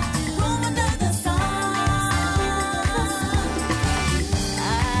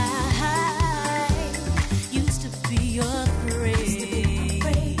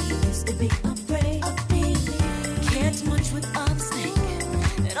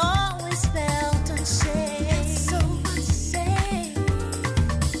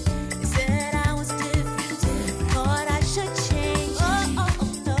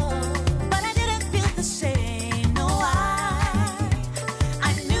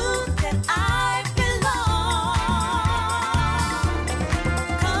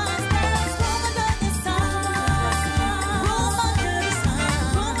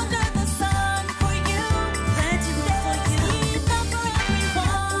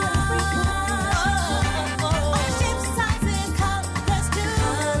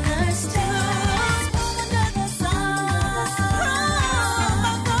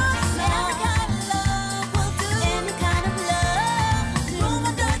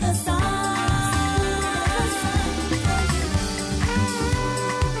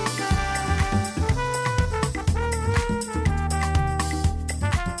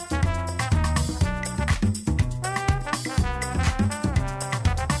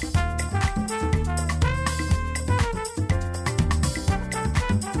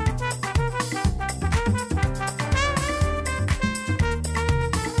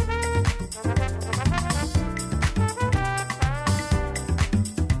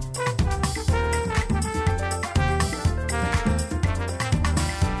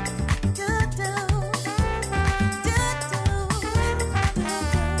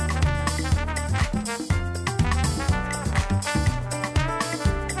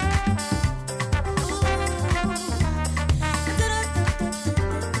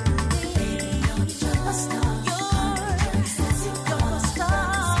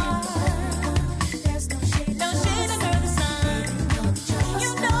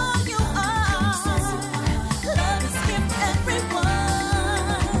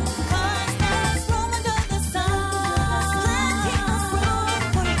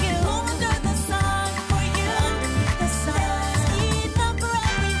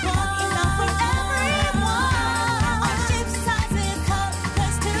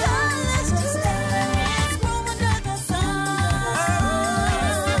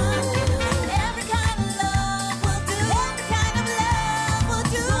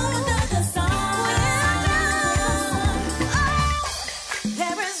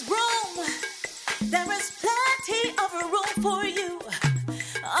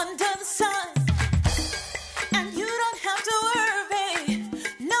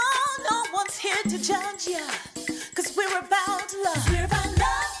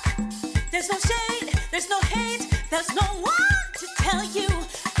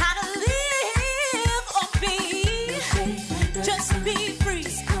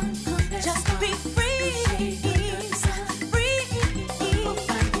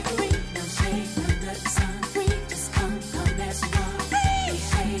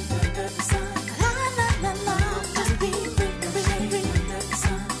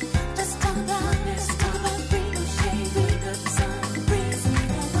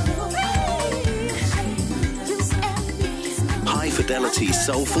fidelity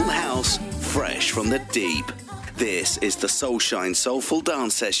soulful house, fresh from the deep. This is the SoulShyne Soulful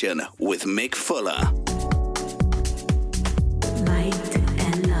Dance Session with Mick Fuller. Light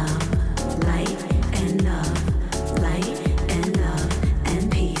and love, light and love, light and love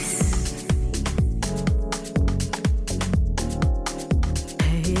and peace.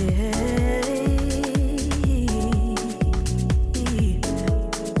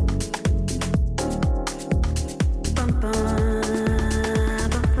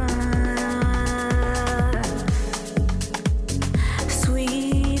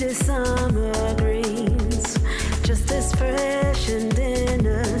 Sweet as summer greens, just as fresh and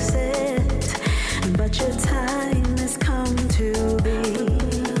innocent. But your time has come to be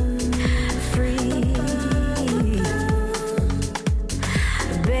free.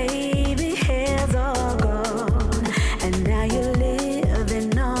 Baby, hairs are gone, and now you're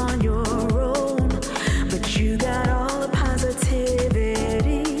living on your own. But you got all the positivity.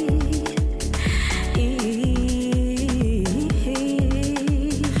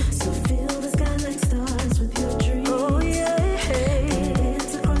 So fill the sky like stars with your dreams. Oh yeah,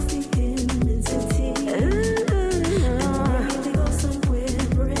 dance across the immensity. And breathe, go somewhere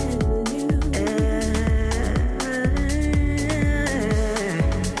brand new.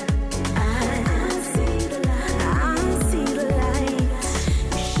 I see the light. I see the light.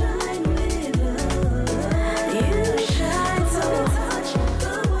 You shine with love. You shine so touch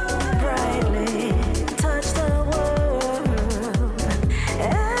the world brightly. Touch the world.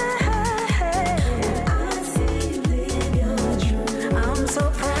 I see you live your truth. I'm so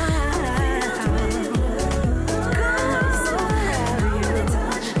proud. I'm so proud of you.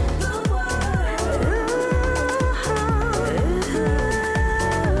 Touch the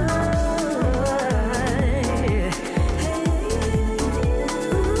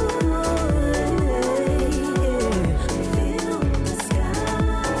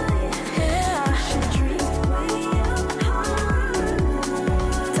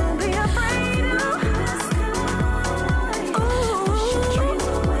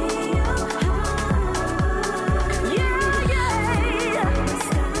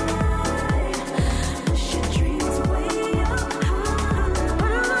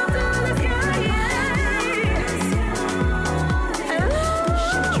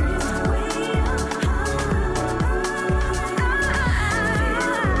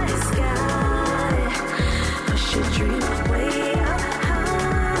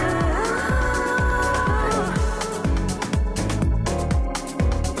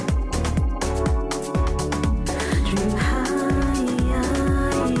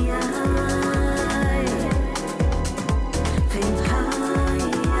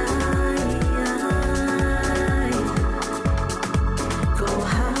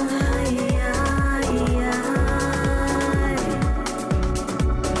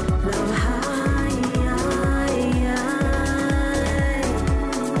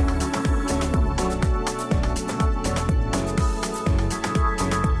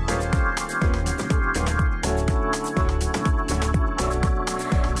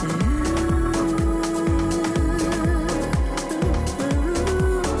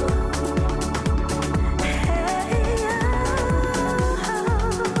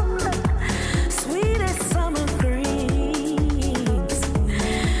sweet as summer greens,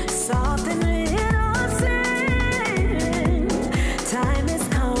 soft and innocent. Time has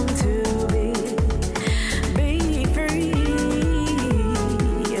come to be free.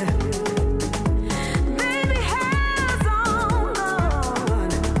 Baby, hands on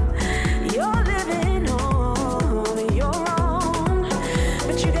gone. You're living on your own,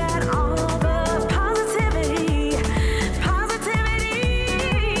 but you got all the positivity.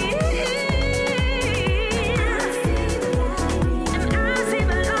 And I see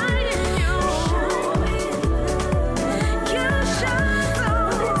the light in you. You shine so.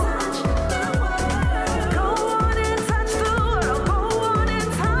 Go on and touch the world. Go on and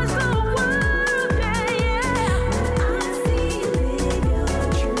touch the world. Yeah, yeah. I see you live your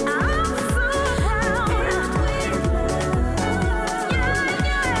truth. I'm so proud. Yeah,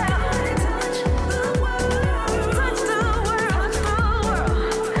 yeah. Touch the world. Touch the world.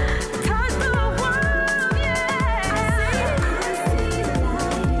 Touch the world. Yeah.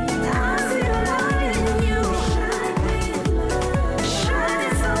 I see the light in you.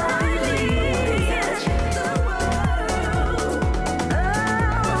 Shining so brightly. Touch the world.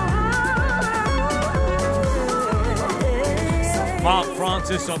 Mark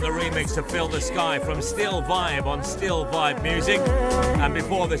Francis on the remix to Fill the Sky from Still Vibe on Still Vibe Music. And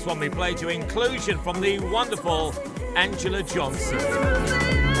before this one, we played you Inclusion from the wonderful Angela Johnson.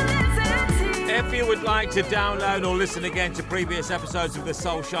 If you would like to download or listen again to previous episodes of the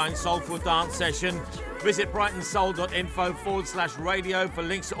SoulShyne Soulful Dance Session, visit brightonsoul.info/radio for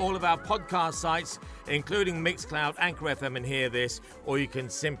links to all of our podcast sites, including Mixcloud, Anchor FM and Hear This, or you can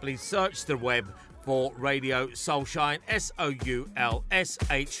simply search the web for Radio SoulShyne, SoulShyne.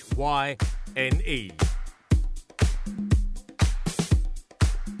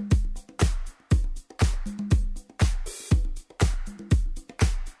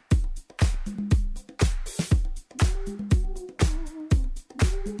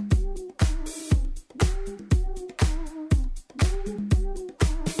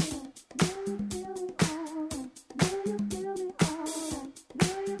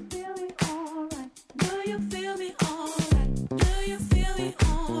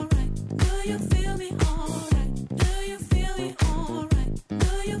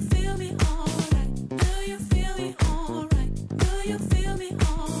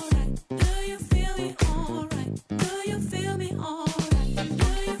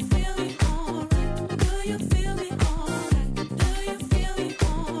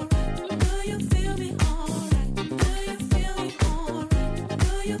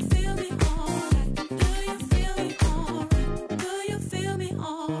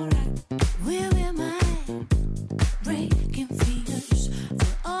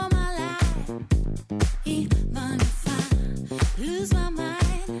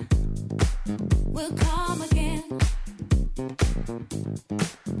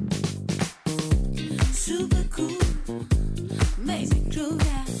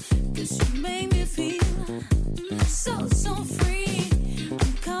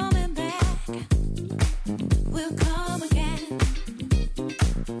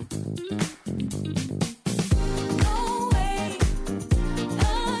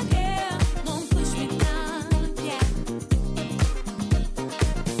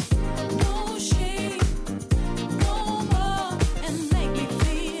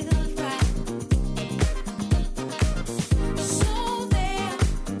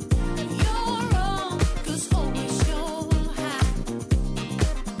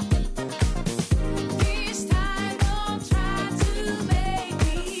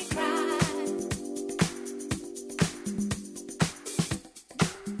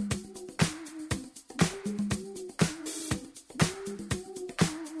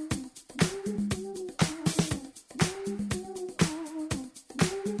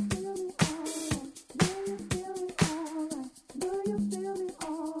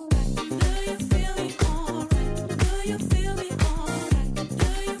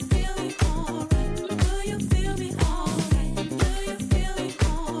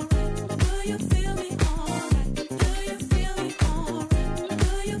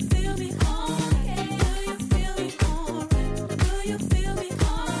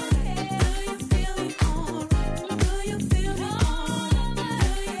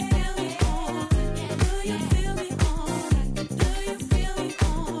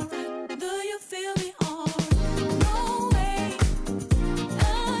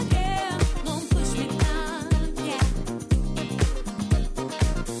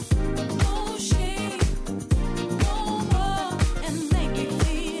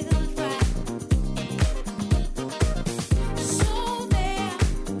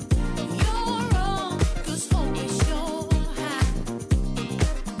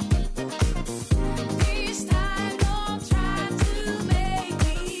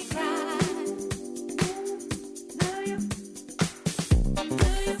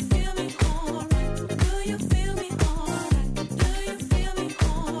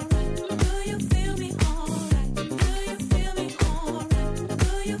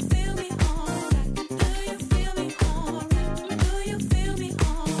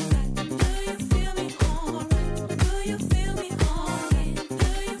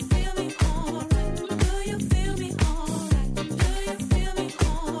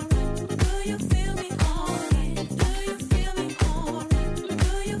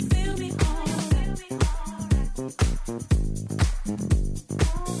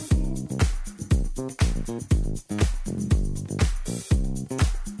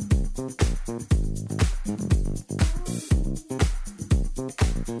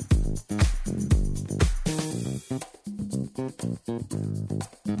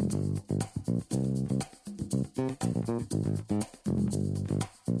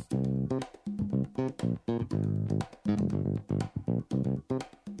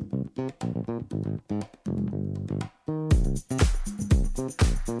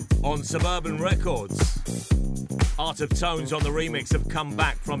 On Suburban Records, Art of Tones on the remix have come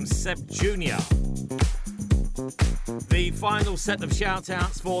back from Seb Jr. The final set of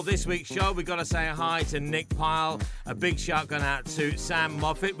shout-outs for this week's show. We've got to say hi to Nick Pyle. A big shout going out to Sam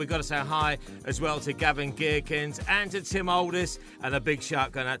Moffat. We've got to say hi as well to Gavin Gearkins and to Tim Oldis. And a big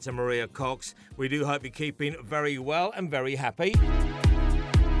shout going out to Maria Cox. We do hope you're keeping very well and very happy.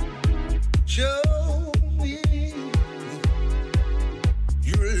 Show me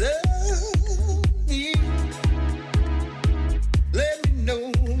you love me. Let me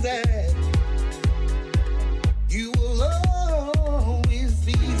know that you will always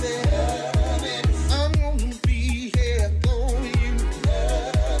be there. I'm gonna be here for you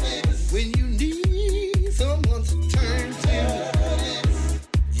when you need someone to turn to.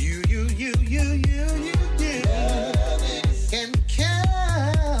 You can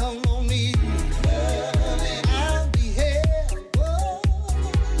count on me.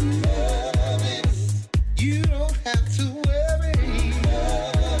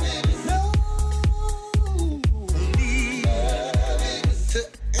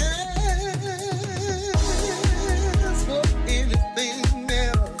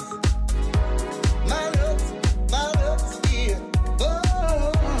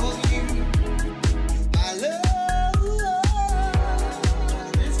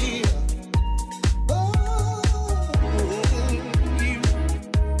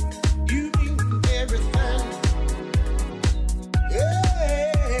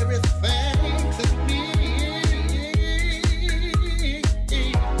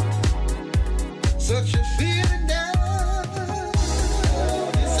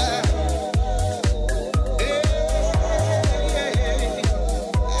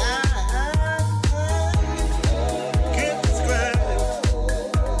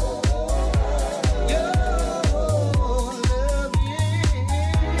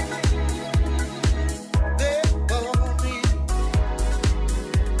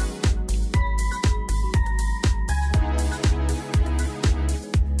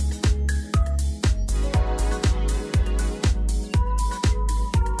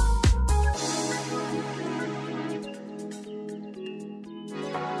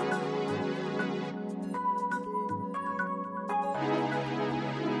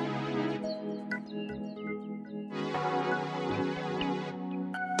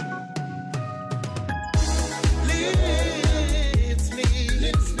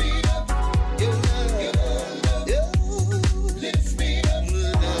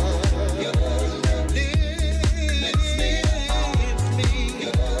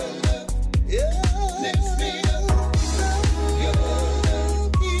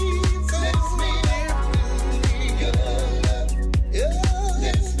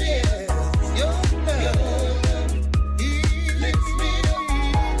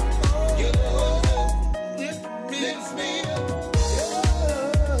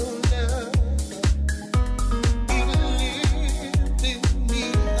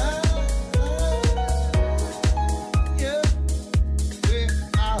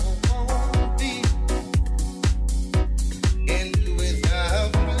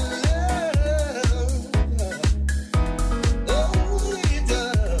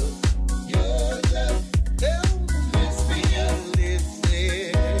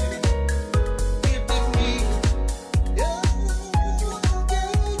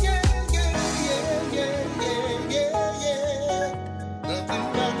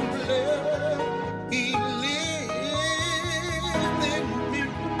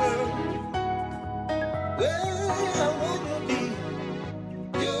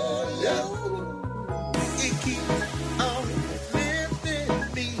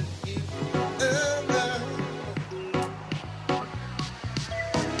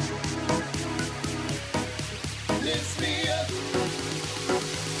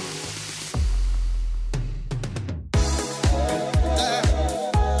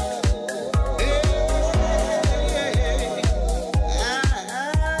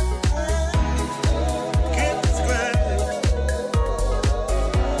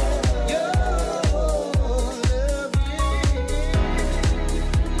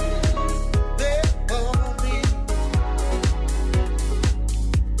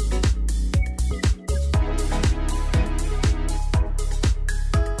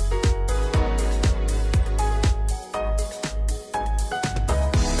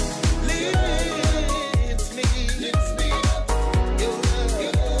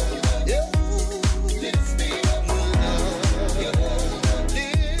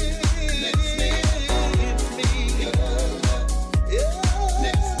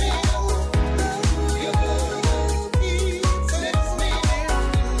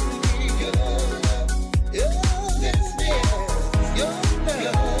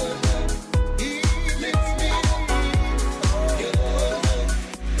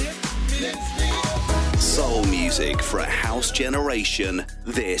 generation.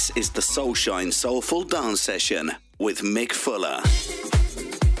 This is the SoulShyne Soulful Dance Session with Mick Fuller.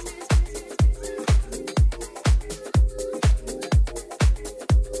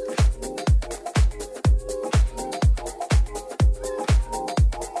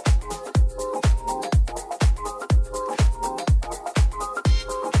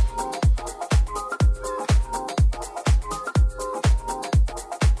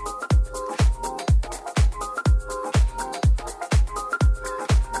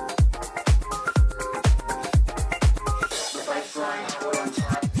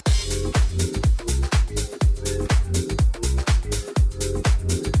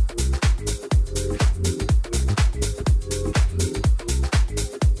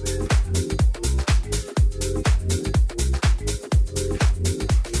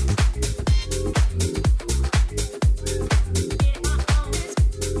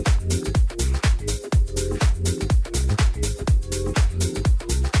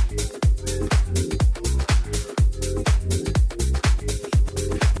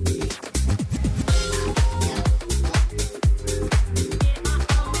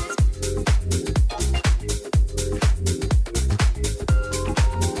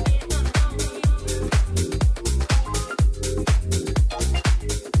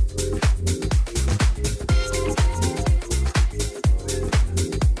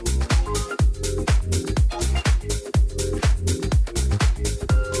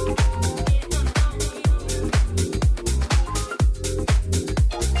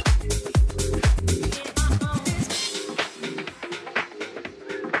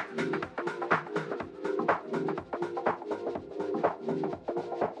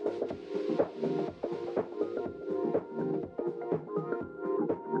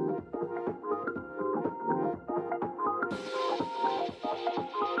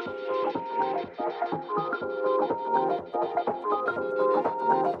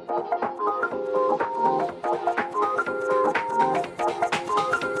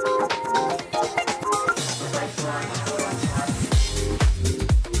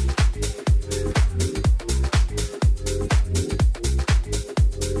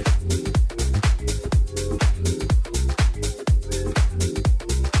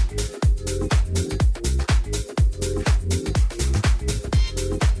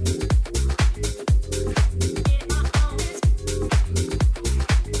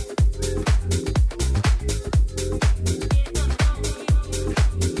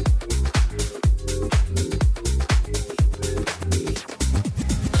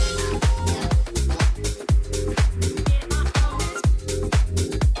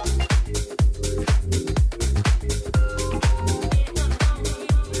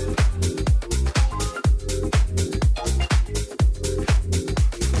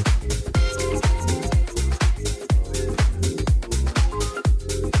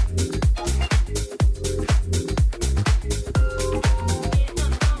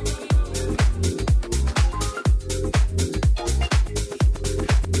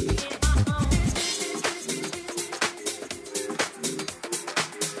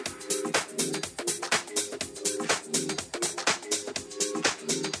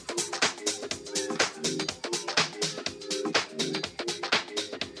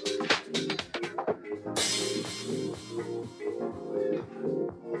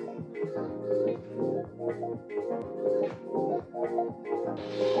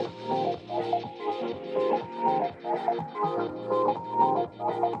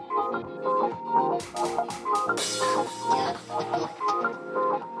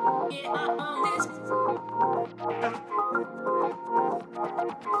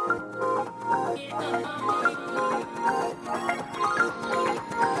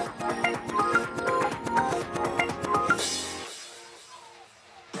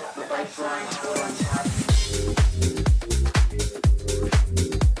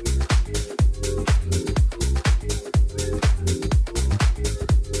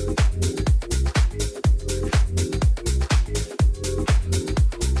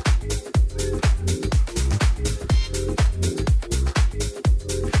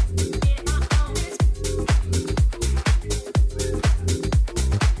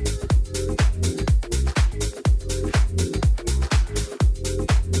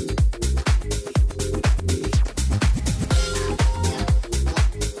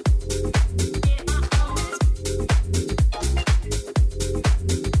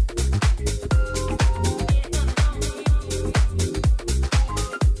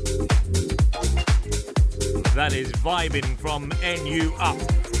 That is Vibing from NU Up.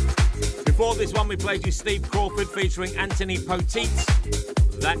 Before this one, we played you Steve Crawford featuring Anthony Poteet,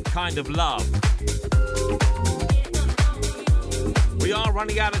 That Kind of Love. We are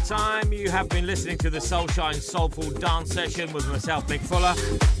running out of time. You have been listening to the SoulShyne Soulful Dance Session with myself, Mick Fuller.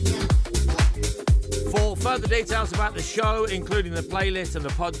 For further details about the show, including the playlist and the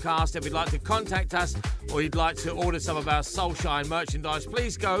podcast, if you'd like to contact us or you'd like to order some of our SoulShyne merchandise,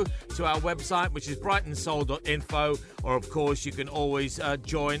 please go to our website, which is brightonsoul.info, or of course you can always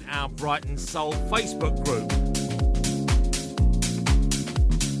join our Brighton Soul Facebook group.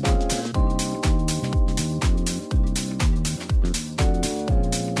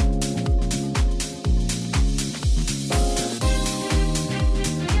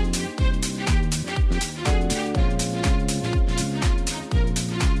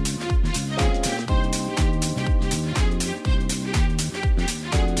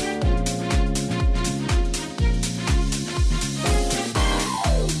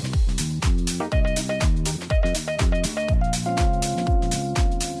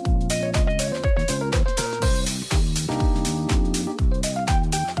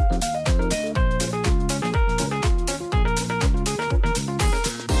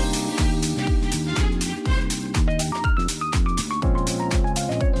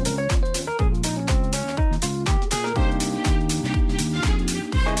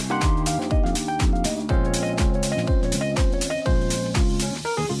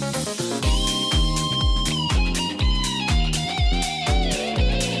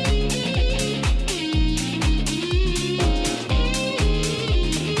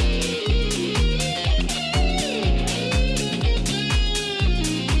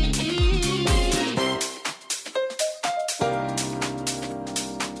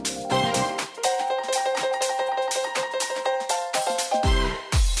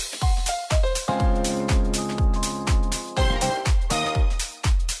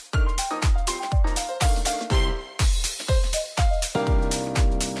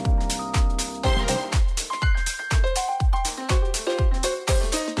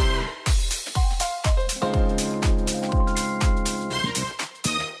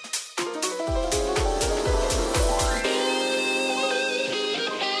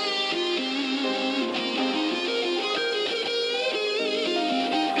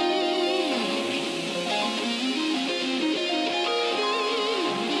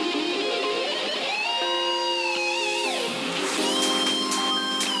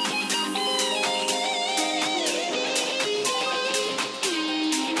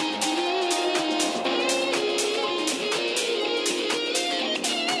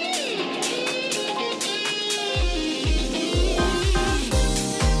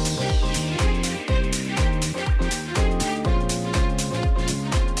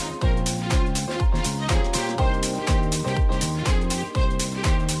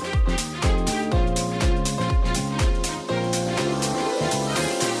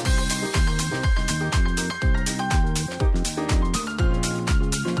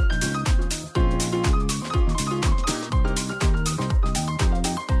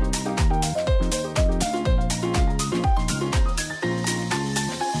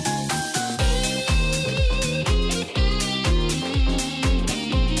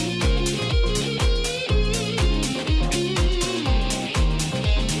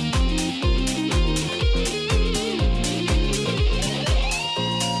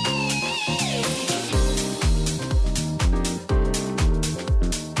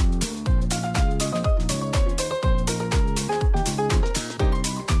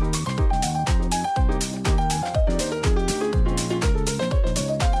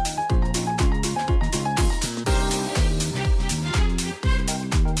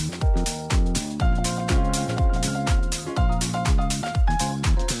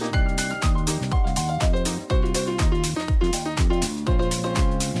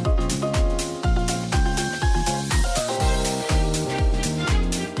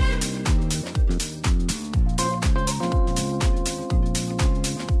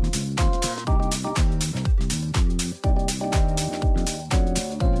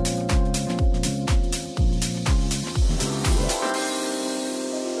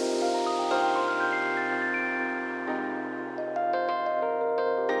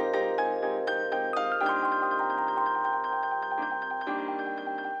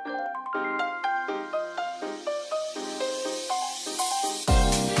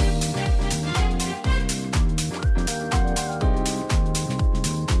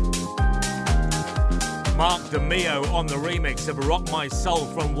 Mark DeMeo on the remix of Rock My Soul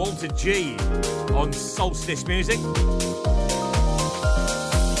from Walter G on Solstice Music.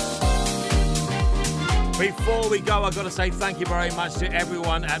 Before we go, I've got to say thank you very much to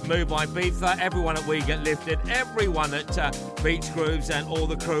everyone at Move by Ibiza, everyone at We Get Lifted, everyone at Beach Grooves and all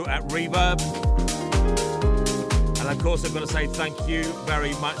the crew at Reverb. And And of course, I've got to say thank you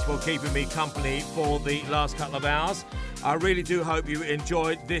very much for keeping me company for the last couple of hours. I really do hope you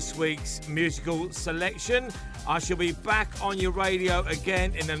enjoyed this week's musical selection. I shall be back on your radio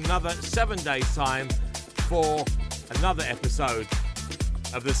again in another 7 days' time for another episode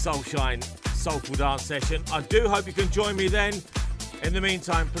of the SoulShyne Soulful Dance Session. I do hope you can join me then. In the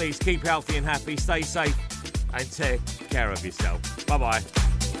meantime, please keep healthy and happy, stay safe, and take care of yourself. Bye-bye.